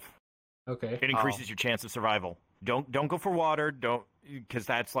survive. Okay. It increases your chance of survival. Don't go for water. Because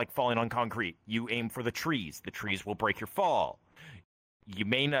that's like falling on concrete. You aim for the trees. The trees will break your fall. You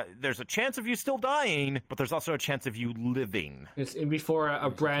may not. There's a chance of you still dying, but there's also a chance of you living. It's before a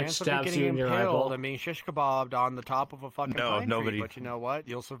branch stabs you in your eyeball. I mean, shish kebabbed on the top of a fucking pine tree, but you know what?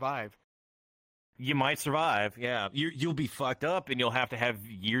 You'll survive. You might survive, yeah. You'll be fucked up, and you'll have to have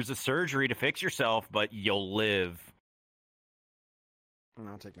years of surgery to fix yourself, but you'll live.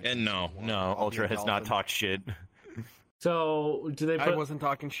 And no, Ultra has not talked shit. So, do they put... I wasn't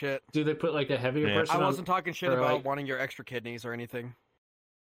talking shit. Do they put, a heavier person on... I wasn't talking shit about wanting your extra kidneys or anything.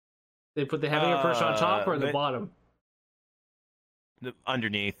 They put the heavier person on top or the bottom?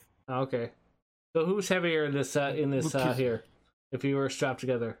 Underneath. Okay. So, who's heavier in this here? If you were strapped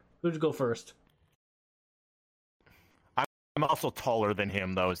together. Who'd go first? I'm also taller than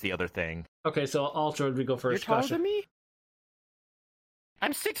him, though, is the other thing. Okay, so Ultra would go first. You're taller than me?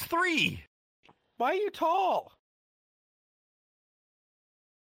 I'm 6'3". Why are you tall?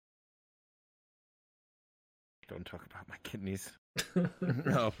 Don't talk about my kidneys.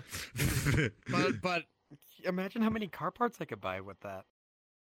 No. But imagine how many car parts I could buy with that.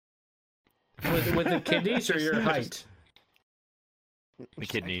 With the kidneys or your height? The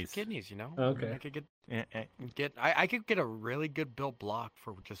kidneys. Kidneys, you know. Okay. I mean, I could I could get a really good built block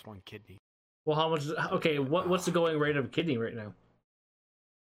for just one kidney. Well, how much? Okay, what's the going rate of a kidney right now?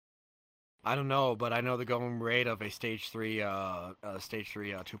 I don't know, but I know the going rate of a stage 3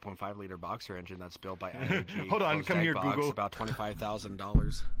 2.5 liter boxer engine that's built by IAG. Hold on, come here, box, Google. About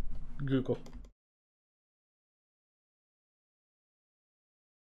 $25,000. Google.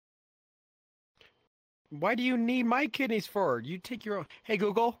 Why do you need my kidneys for? You take your own. Hey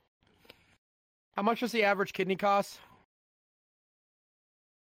Google, how much does the average kidney cost?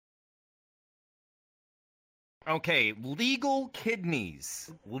 Okay, legal kidneys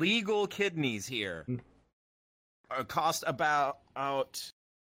here cost about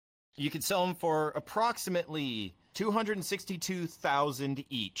you could sell them for approximately $262,000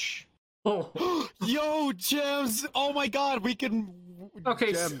 each. Oh, Yo, Gems! Oh my God, we can.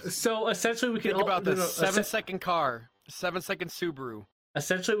 okay. Gems. So essentially, we can Think all about this: 7-second car, 7-second Subaru.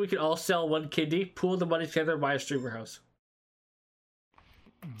 Essentially, we can all sell one kidney, pool the money together, and buy a streamer house.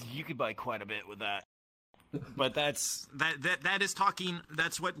 You could buy quite a bit with that. But that is talking.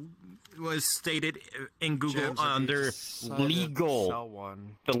 That's what was stated in Google Gems, under legal. Sell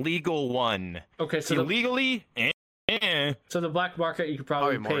one. The legal one. Okay, so illegally. So the black market, you could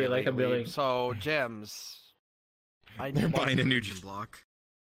probably pay like $1 million. So Gems, They're buying a new block.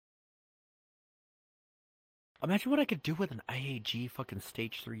 Imagine what I could do with an IAG fucking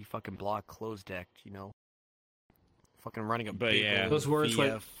stage 3 fucking block closed deck. You know, fucking running a big. yeah, those words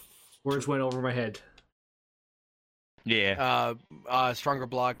went over my head. Yeah. Stronger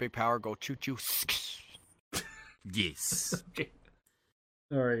block, big power, go choo choo. Yes. Okay.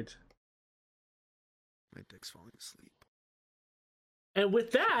 All right. My dick's falling asleep. And with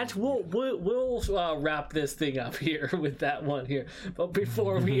that, we'll wrap this thing up here with that one here. But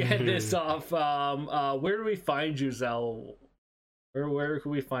before we end this off, where do we find you, Zell? Where can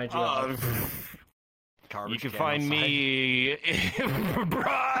we find you? You can find me.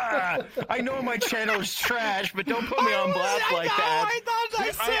 Bruh! I know my channel is trash, but don't put me on blast like that.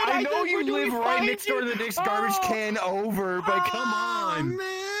 I know you live right next door to the next garbage can over, but come on. Man,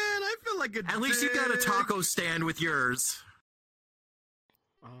 I feel like a At least you got a taco stand with yours.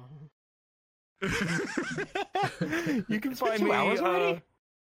 You can find me.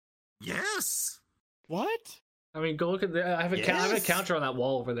 Yes. What? I mean, go look at the. I have a counter on that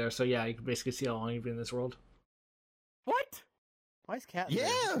wall over there, so yeah, you can basically see how long you've been in this world. What? Why is cat?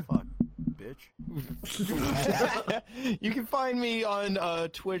 Yeah. Fuck, bitch. You can find me on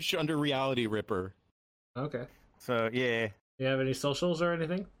Twitch under Reality Ripper. Okay. So yeah. You have any socials or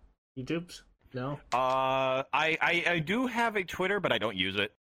anything? YouTubes? No. I do have a Twitter, but I don't use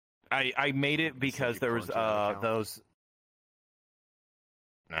it. I made it because there was those.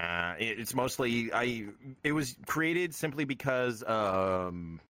 It's mostly it was created simply because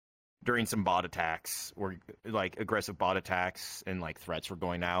during some bot attacks, or like aggressive bot attacks and like threats were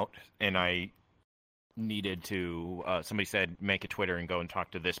going out, and I needed to. Somebody said make a Twitter and go and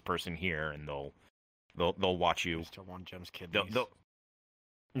talk to this person here, and they'll watch you. Still want Gems kidneys.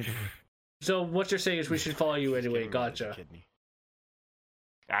 So what you're saying is we should follow you anyway. Gotcha.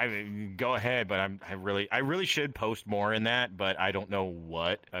 Go ahead, but I really should post more in that, but I don't know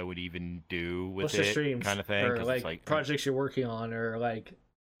what I would even do with What's it, the streams? kind of thing. Or It's like projects you're working on, or like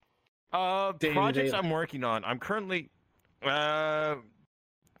projects I'm working on. I'm currently I'm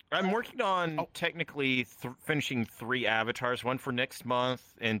working on technically finishing 3 avatars, one for next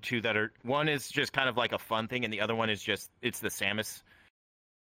month and 2 that are one is just kind of like a fun thing, and the other one is just it's the Samus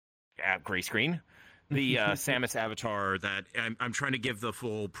gray screen. The Samus avatar that I'm trying to give the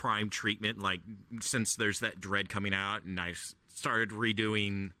full Prime treatment, like since there's that Dread coming out, and I started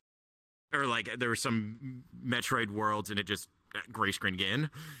redoing, or like there were some Metroid worlds, and it just gray screen again.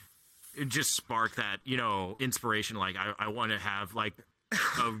 It just sparked that inspiration. Like I want to have like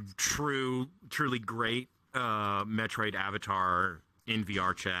a truly great Metroid avatar in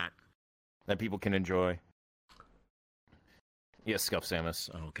VrChat that people can enjoy. Yeah, Scuff Samus.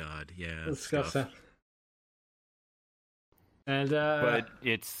 Oh God, yeah, Scuff Samus. And but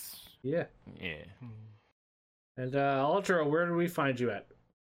it's yeah. And Ultra, where do we find you at?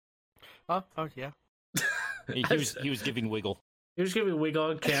 Oh yeah. He was giving Wiggle. He was giving Wiggle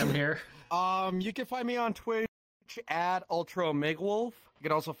on cam here. You can find me on Twitch at Ultraomegawolf. You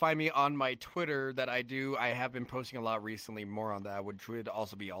can also find me on my Twitter that I do. I have been posting a lot recently, more on that, which would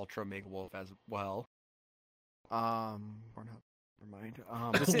also be Ultraomegawolf as well. Never mind.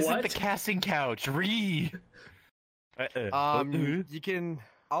 This isn't the casting couch. Read. You can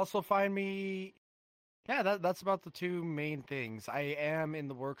also find me. Yeah, that's about the two main things. I am in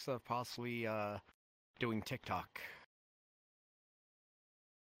the works of possibly doing TikTok.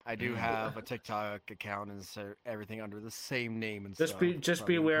 I do have a TikTok account and everything under the same name and stuff. Just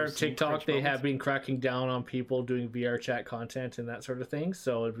be aware of TikTok. They have been cracking down on people doing VrChat content and that sort of thing.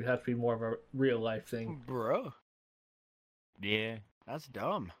 So it has to be more of a real life thing, bro. Yeah, that's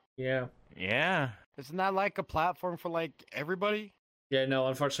dumb. Yeah. Isn't that like a platform for like everybody? Yeah, no.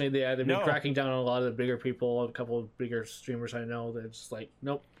 Unfortunately, they've been cracking down on a lot of the bigger people. A couple of bigger streamers I know. They're just like,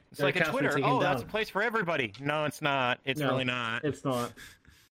 nope. It's like a Twitter. Oh, that's a place for everybody. No, it's not. It's really not. It's not.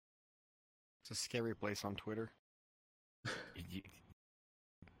 It's a scary place on Twitter.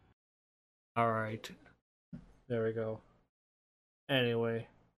 All right. There we go. Anyway.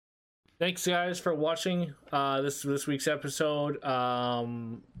 Thanks, guys, for watching this week's episode.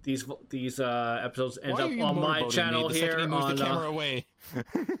 These episodes end up on my channel here. Move the camera away.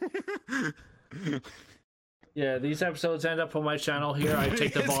 Yeah, these episodes end up on my channel here. I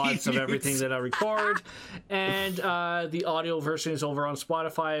take the VODs of everything that I record, and the audio version is over on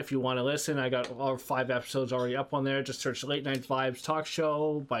Spotify if you want to listen. I got all 5 episodes already up on there. Just search Late Night Vibes Talk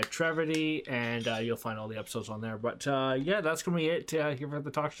Show by Trevady, and you'll find all the episodes on there. But yeah, that's going to be it here for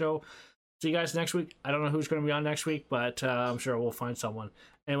the talk show. See you guys next week. I don't know who's going to be on next week, but I'm sure we'll find someone.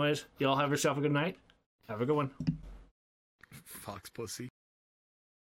 Anyways, you all have yourself a good night. Have a good one. Fox pussy.